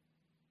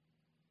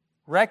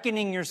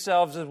 Reckoning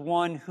yourselves as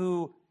one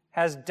who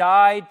has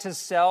died to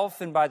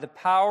self and by the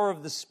power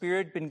of the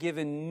Spirit been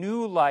given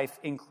new life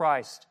in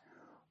Christ.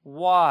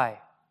 Why?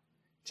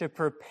 To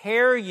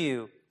prepare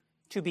you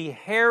to be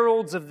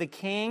heralds of the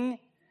King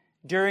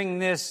during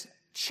this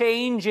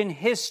change in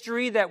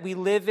history that we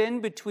live in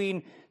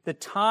between the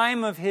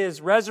time of his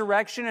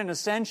resurrection and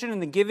ascension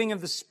and the giving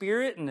of the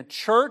Spirit and the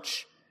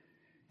church,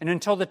 and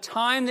until the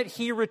time that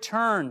he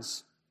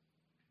returns.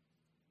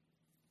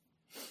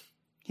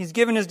 He's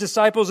given his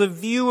disciples a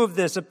view of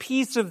this, a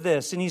piece of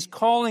this, and he's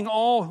calling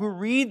all who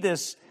read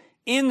this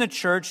in the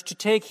church to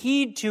take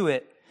heed to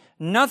it.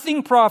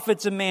 Nothing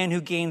profits a man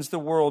who gains the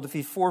world if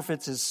he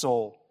forfeits his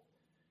soul.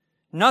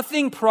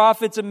 Nothing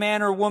profits a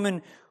man or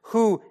woman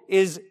who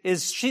is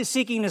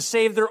seeking to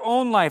save their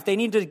own life. They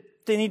need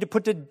to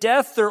put to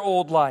death their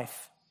old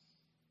life.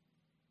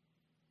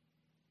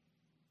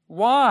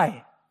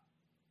 Why?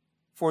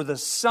 For the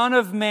Son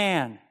of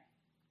Man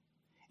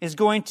is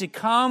going to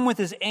come with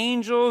his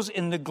angels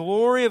in the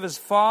glory of his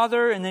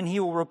Father, and then he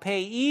will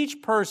repay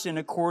each person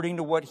according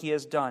to what he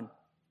has done.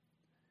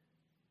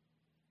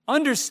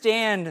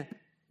 Understand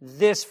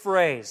this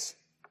phrase.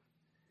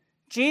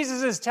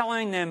 Jesus is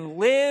telling them,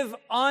 live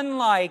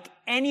unlike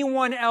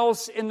anyone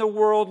else in the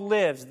world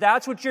lives.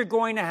 That's what you're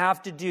going to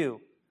have to do.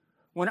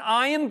 When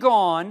I am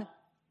gone,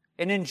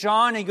 and in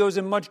John he goes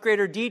in much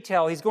greater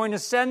detail, he's going to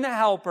send the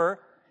helper,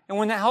 and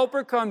when the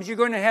helper comes, you're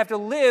going to have to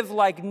live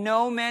like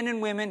no men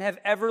and women have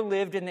ever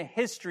lived in the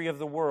history of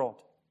the world.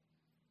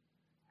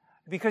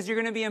 Because you're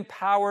going to be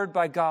empowered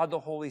by God the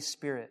Holy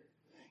Spirit.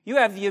 You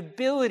have the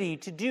ability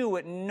to do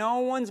what no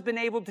one's been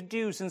able to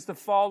do since the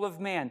fall of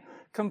man.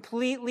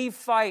 Completely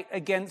fight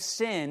against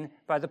sin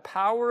by the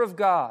power of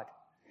God.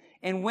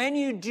 And when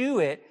you do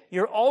it,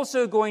 you're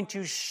also going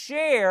to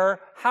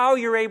share how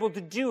you're able to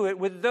do it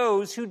with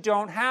those who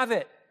don't have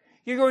it.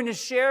 You're going to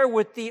share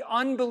with the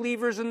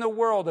unbelievers in the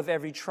world of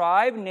every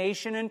tribe,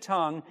 nation, and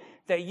tongue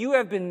that you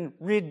have been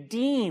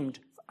redeemed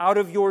out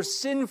of your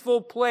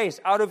sinful place,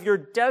 out of your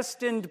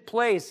destined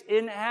place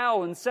in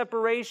hell and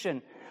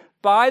separation,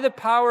 by the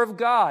power of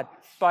God,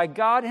 by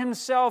God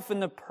Himself in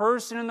the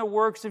person and the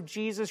works of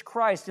Jesus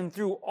Christ. And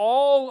through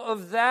all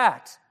of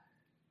that,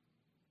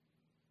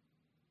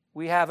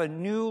 we have a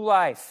new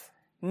life.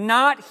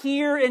 Not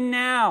here and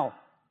now.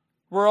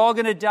 We're all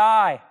going to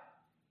die.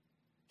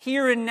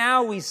 Here and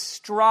now we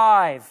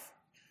strive.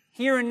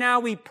 Here and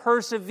now we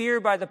persevere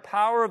by the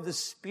power of the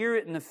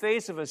Spirit in the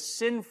face of a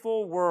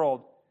sinful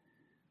world.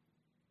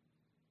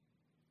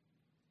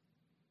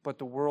 But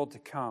the world to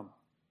come.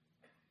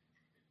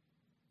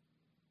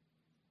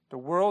 The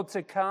world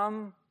to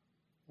come,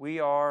 we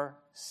are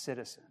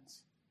citizens.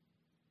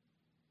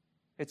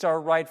 It's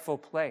our rightful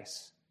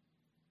place.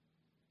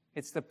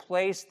 It's the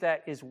place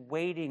that is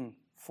waiting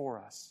for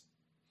us.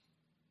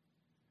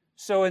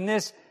 So in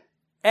this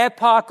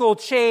epochal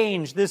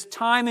change, this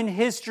time in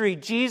history,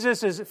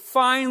 Jesus is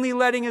finally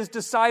letting His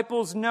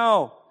disciples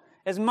know,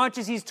 as much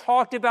as He's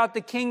talked about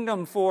the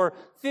kingdom for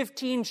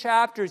 15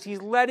 chapters,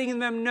 He's letting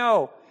them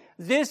know,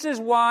 this is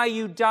why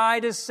you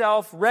die to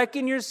self,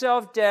 reckon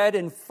yourself dead,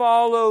 and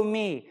follow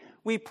me.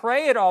 We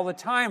pray it all the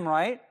time,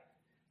 right?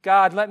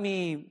 God, let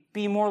me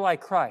be more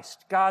like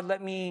Christ. God,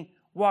 let me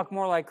walk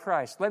more like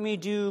Christ. Let me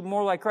do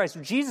more like Christ.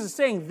 Jesus is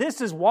saying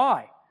this is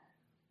why.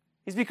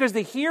 It's because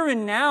the here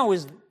and now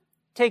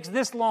takes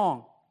this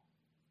long.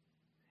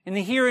 In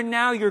the here and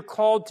now, you're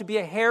called to be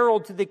a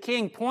herald to the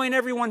King. Point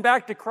everyone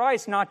back to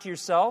Christ, not to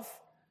yourself.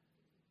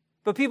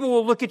 But people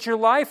will look at your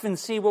life and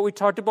see what we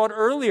talked about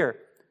earlier.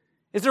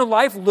 Does their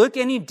life look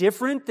any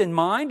different than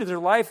mine? Do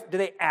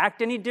they act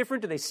any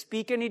different? Do they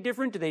speak any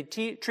different? Do they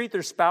treat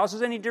their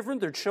spouses any different?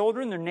 Their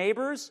children, their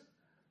neighbors?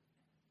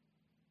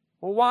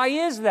 Well, why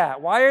is that?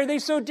 Why are they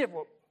so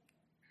different?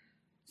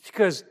 It's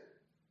because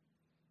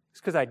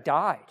I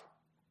died.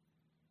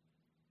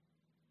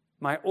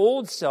 My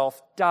old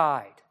self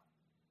died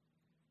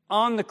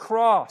on the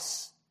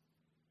cross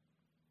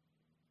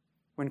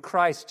when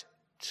Christ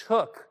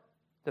took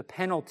the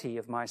penalty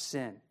of my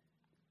sin.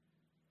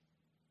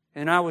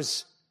 And I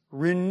was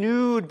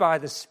renewed by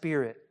the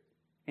Spirit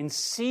and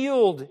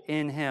sealed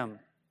in Him,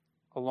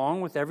 along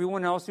with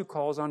everyone else who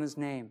calls on His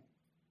name.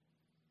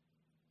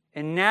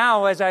 And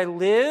now, as I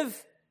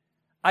live,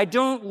 I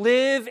don't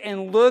live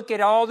and look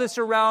at all this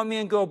around me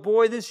and go,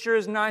 boy, this sure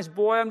is nice.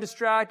 Boy, I'm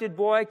distracted.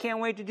 Boy, I can't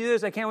wait to do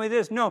this. I can't wait to do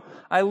this. No,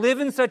 I live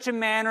in such a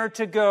manner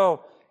to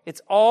go,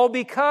 it's all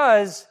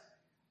because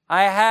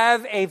I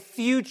have a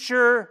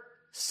future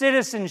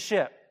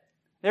citizenship.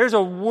 There's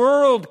a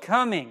world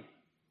coming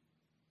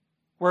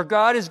where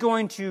God is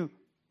going to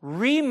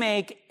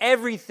remake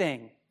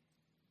everything.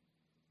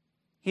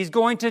 He's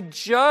going to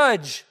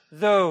judge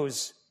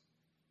those.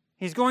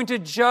 He's going to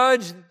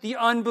judge the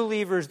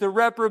unbelievers, the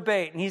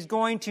reprobate, and He's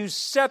going to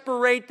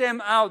separate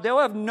them out. They'll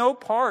have no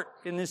part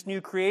in this new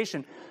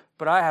creation,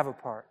 but I have a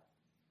part.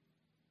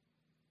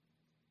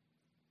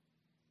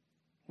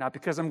 Not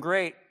because I'm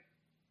great,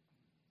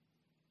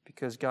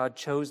 because God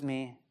chose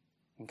me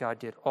and God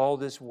did all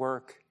this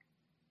work.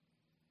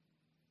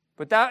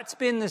 But that's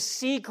been the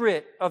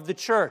secret of the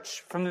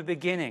church from the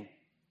beginning.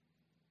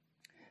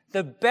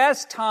 The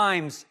best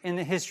times in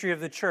the history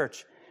of the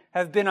church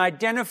have been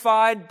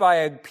identified by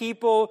a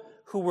people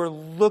who were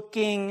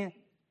looking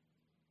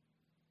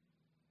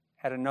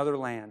at another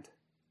land,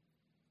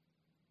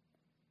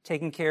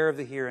 taking care of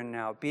the here and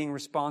now, being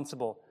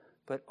responsible,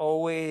 but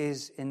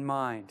always in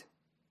mind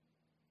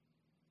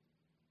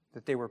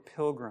that they were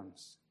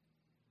pilgrims.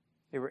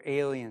 They were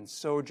aliens,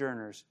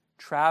 sojourners,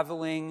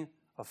 traveling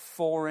a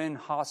foreign,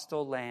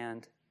 hostile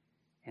land,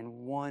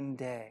 and one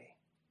day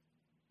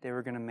they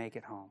were going to make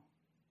it home.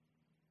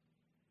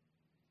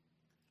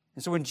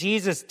 And so when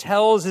Jesus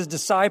tells His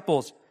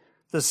disciples,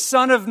 the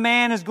Son of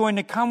Man is going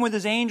to come with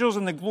His angels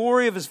in the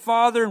glory of His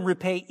Father and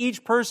repay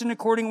each person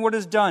according to what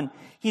is done,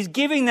 He's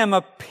giving them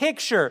a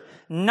picture,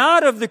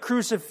 not of the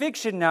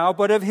crucifixion now,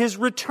 but of His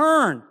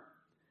return.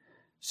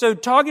 So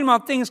talking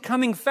about things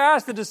coming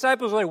fast, the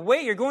disciples are like,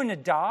 wait, you're going to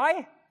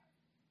die?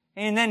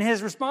 And then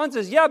His response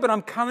is, yeah, but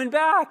I'm coming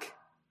back.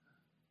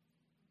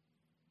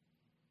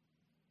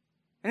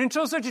 And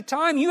until such a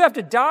time, you have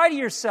to die to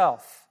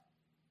yourself.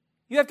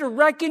 You have to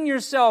reckon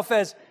yourself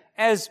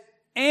as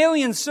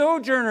alien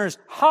sojourners,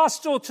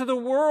 hostile to the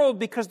world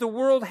because the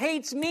world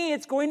hates me.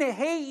 It's going to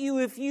hate you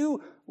if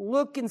you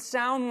look and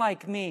sound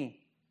like me.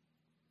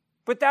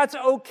 But that's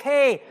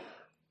okay.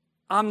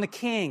 I'm the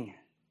king.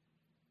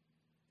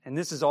 And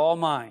this is all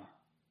mine.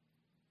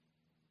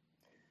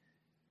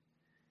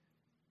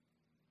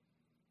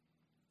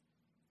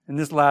 And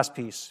this last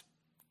piece,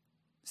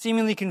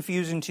 seemingly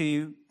confusing to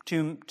you,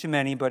 to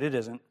many, but it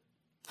isn't.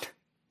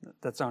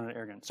 That sounded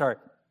arrogant. Sorry.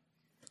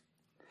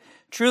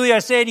 Truly I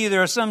say to you,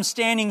 there are some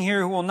standing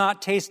here who will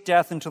not taste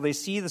death until they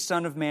see the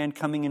Son of Man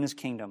coming in his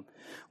kingdom.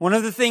 One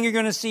other thing you're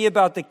going to see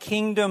about the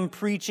kingdom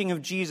preaching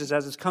of Jesus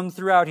as it's come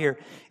throughout here,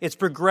 it's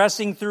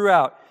progressing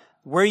throughout.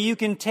 Where you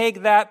can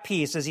take that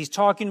piece, as he's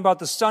talking about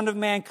the Son of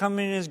Man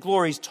coming in his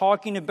glory, he's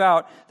talking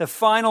about the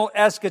final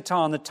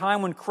eschaton, the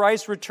time when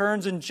Christ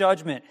returns in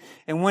judgment.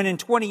 And when in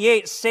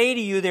 28, say to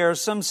you, there are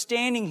some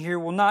standing here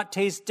who will not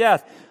taste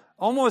death.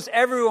 Almost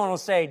everyone will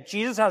say,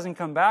 Jesus hasn't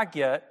come back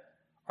yet.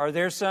 Are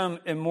there some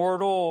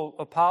immortal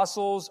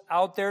apostles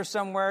out there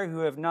somewhere who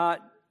have not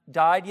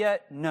died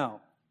yet? No.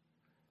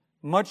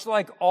 Much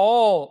like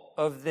all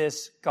of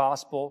this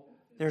gospel,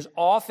 there's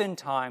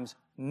oftentimes,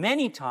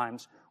 many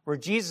times, where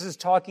Jesus is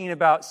talking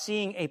about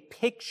seeing a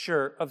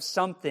picture of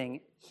something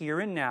here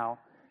and now,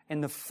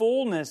 and the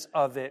fullness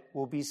of it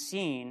will be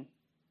seen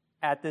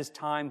at this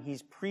time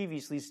he's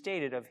previously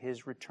stated of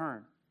his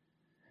return.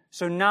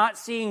 So not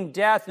seeing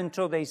death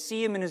until they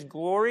see him in his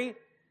glory.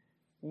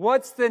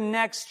 What's the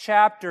next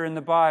chapter in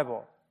the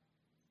Bible?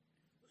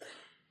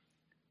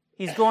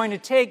 He's going to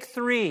take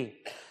 3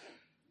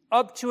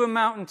 up to a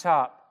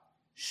mountaintop,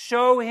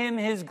 show him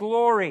his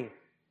glory.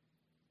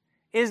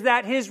 Is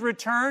that his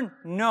return?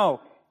 No.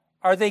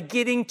 Are they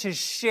getting to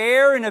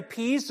share in a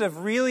piece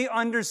of really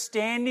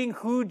understanding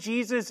who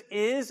Jesus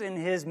is and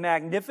his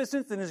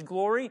magnificence and his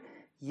glory?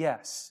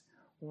 Yes.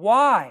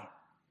 Why?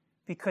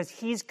 Because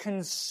he's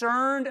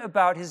concerned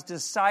about his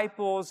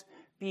disciples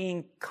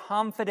being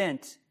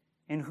confident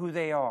in who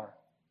they are,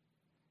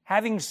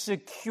 having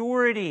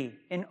security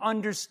in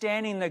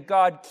understanding that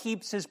God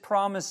keeps his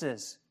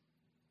promises,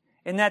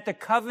 and that the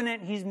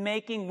covenant he's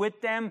making with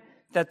them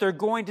that they're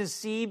going to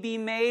see be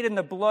made in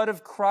the blood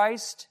of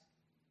Christ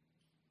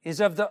is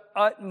of the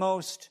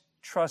utmost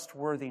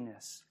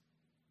trustworthiness.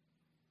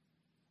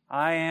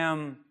 I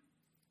am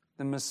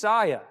the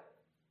Messiah.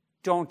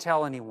 Don't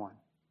tell anyone.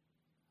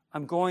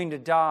 I'm going to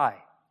die.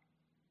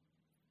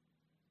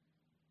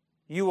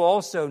 You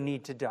also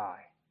need to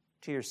die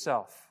to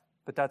yourself,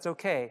 but that's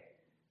okay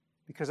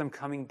because I'm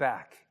coming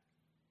back,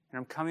 and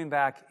I'm coming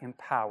back in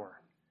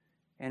power.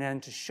 And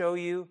then to show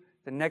you,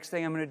 the next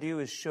thing I'm going to do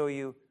is show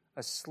you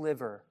a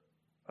sliver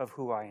of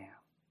who I am.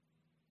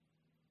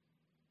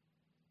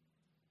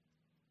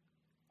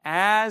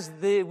 As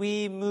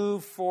we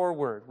move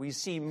forward, we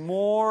see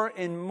more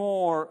and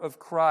more of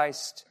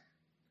Christ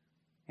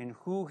and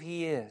who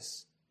he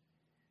is.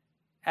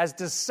 As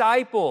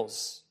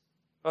disciples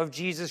of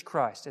Jesus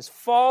Christ, as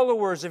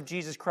followers of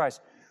Jesus Christ,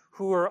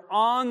 who are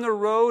on the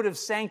road of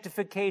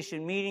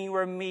sanctification, meaning you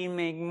are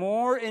being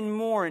more and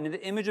more into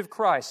the image of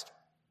Christ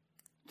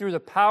through the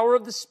power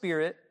of the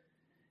Spirit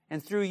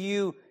and through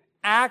you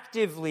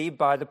actively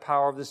by the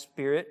power of the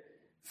Spirit,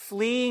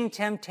 fleeing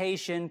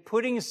temptation,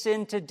 putting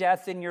sin to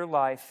death in your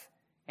life,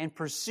 and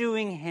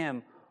pursuing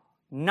him,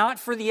 not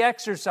for the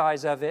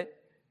exercise of it,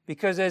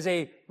 because as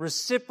a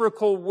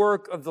reciprocal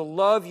work of the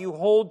love you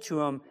hold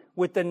to him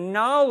with the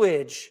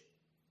knowledge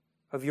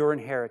of your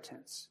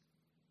inheritance.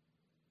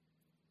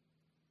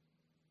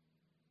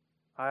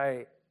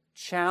 I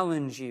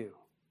challenge you,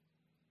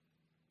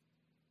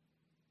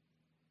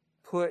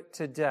 put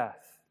to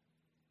death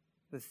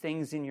the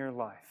things in your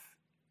life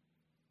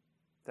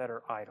that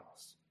are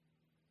idols.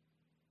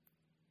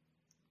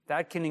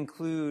 That can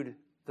include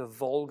the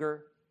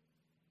vulgar,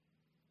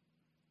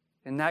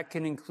 and that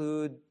can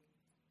include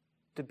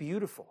the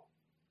beautiful.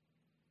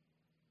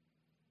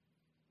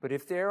 But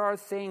if there are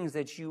things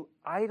that you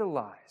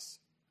idolize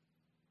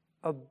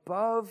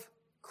above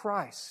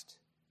Christ,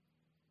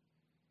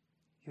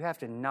 you have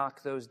to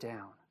knock those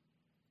down.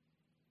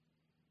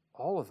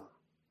 All of them.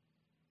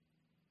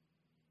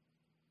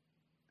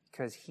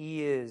 Because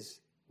he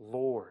is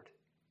Lord.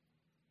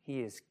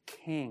 He is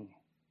King.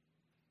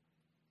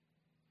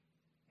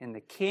 And the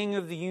King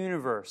of the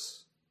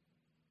universe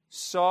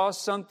saw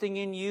something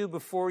in you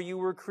before you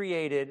were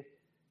created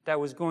that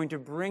was going to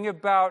bring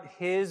about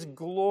his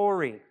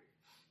glory.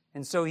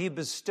 And so he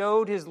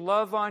bestowed his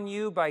love on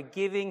you by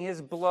giving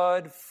his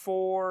blood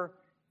for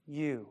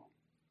you.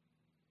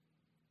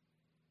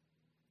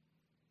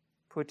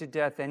 Put to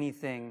death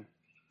anything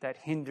that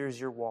hinders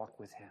your walk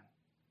with him.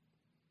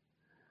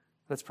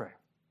 Let's pray.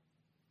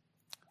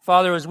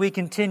 Father, as we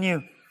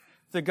continue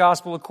the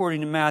gospel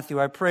according to Matthew,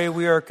 I pray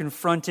we are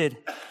confronted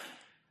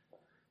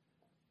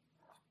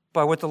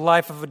by what the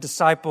life of a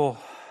disciple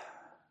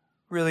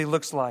really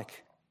looks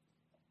like.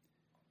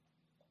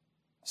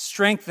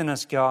 Strengthen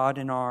us, God,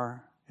 in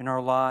our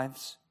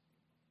lives.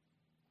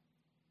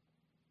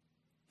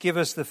 Give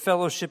us the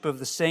fellowship of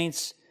the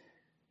saints.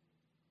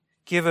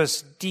 Give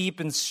us deep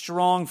and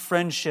strong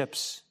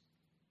friendships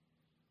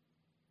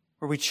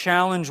where we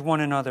challenge one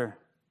another,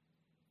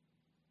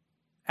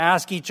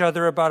 ask each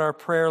other about our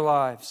prayer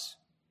lives,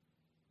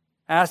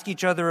 ask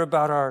each other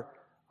about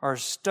our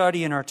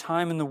study and our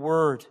time in the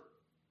Word,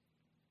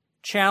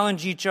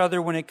 challenge each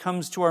other when it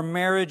comes to our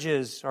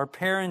marriages, our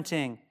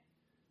parenting,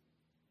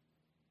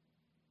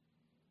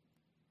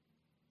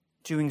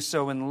 doing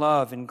so in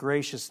love and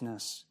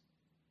graciousness.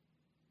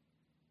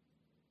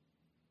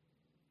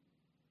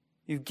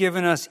 You've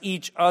given us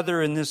each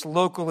other in this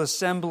local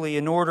assembly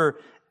in order,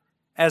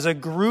 as a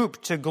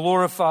group, to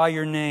glorify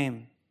your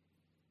name.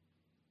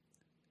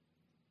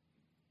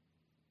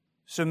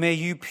 So may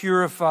you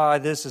purify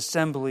this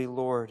assembly,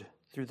 Lord,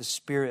 through the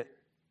Spirit.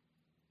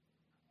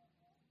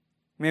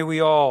 May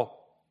we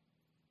all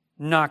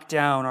knock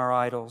down our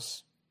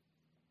idols,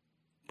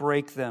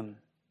 break them,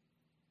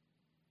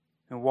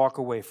 and walk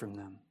away from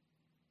them.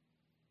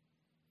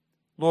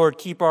 Lord,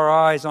 keep our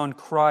eyes on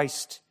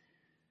Christ,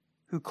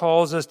 who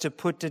calls us to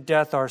put to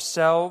death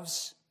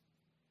ourselves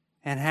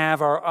and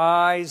have our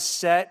eyes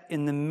set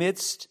in the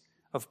midst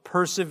of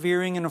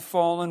persevering in a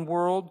fallen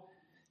world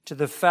to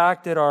the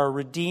fact that our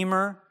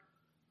Redeemer,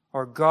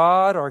 our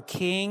God, our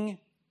King,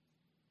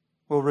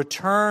 will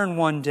return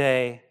one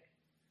day,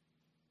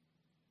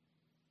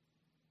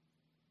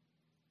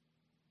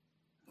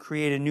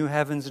 create a new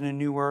heavens and a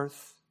new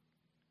earth,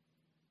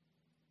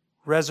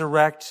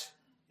 resurrect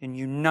and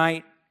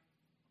unite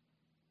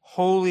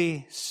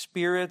holy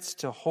spirits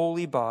to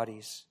holy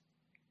bodies,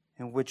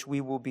 in which we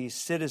will be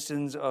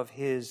citizens of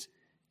His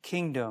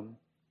kingdom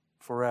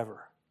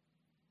forever.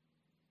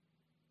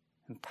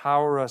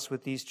 Empower us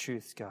with these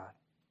truths, God,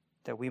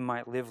 that we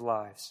might live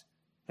lives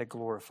that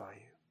glorify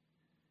you.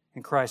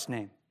 In Christ's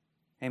name,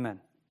 amen.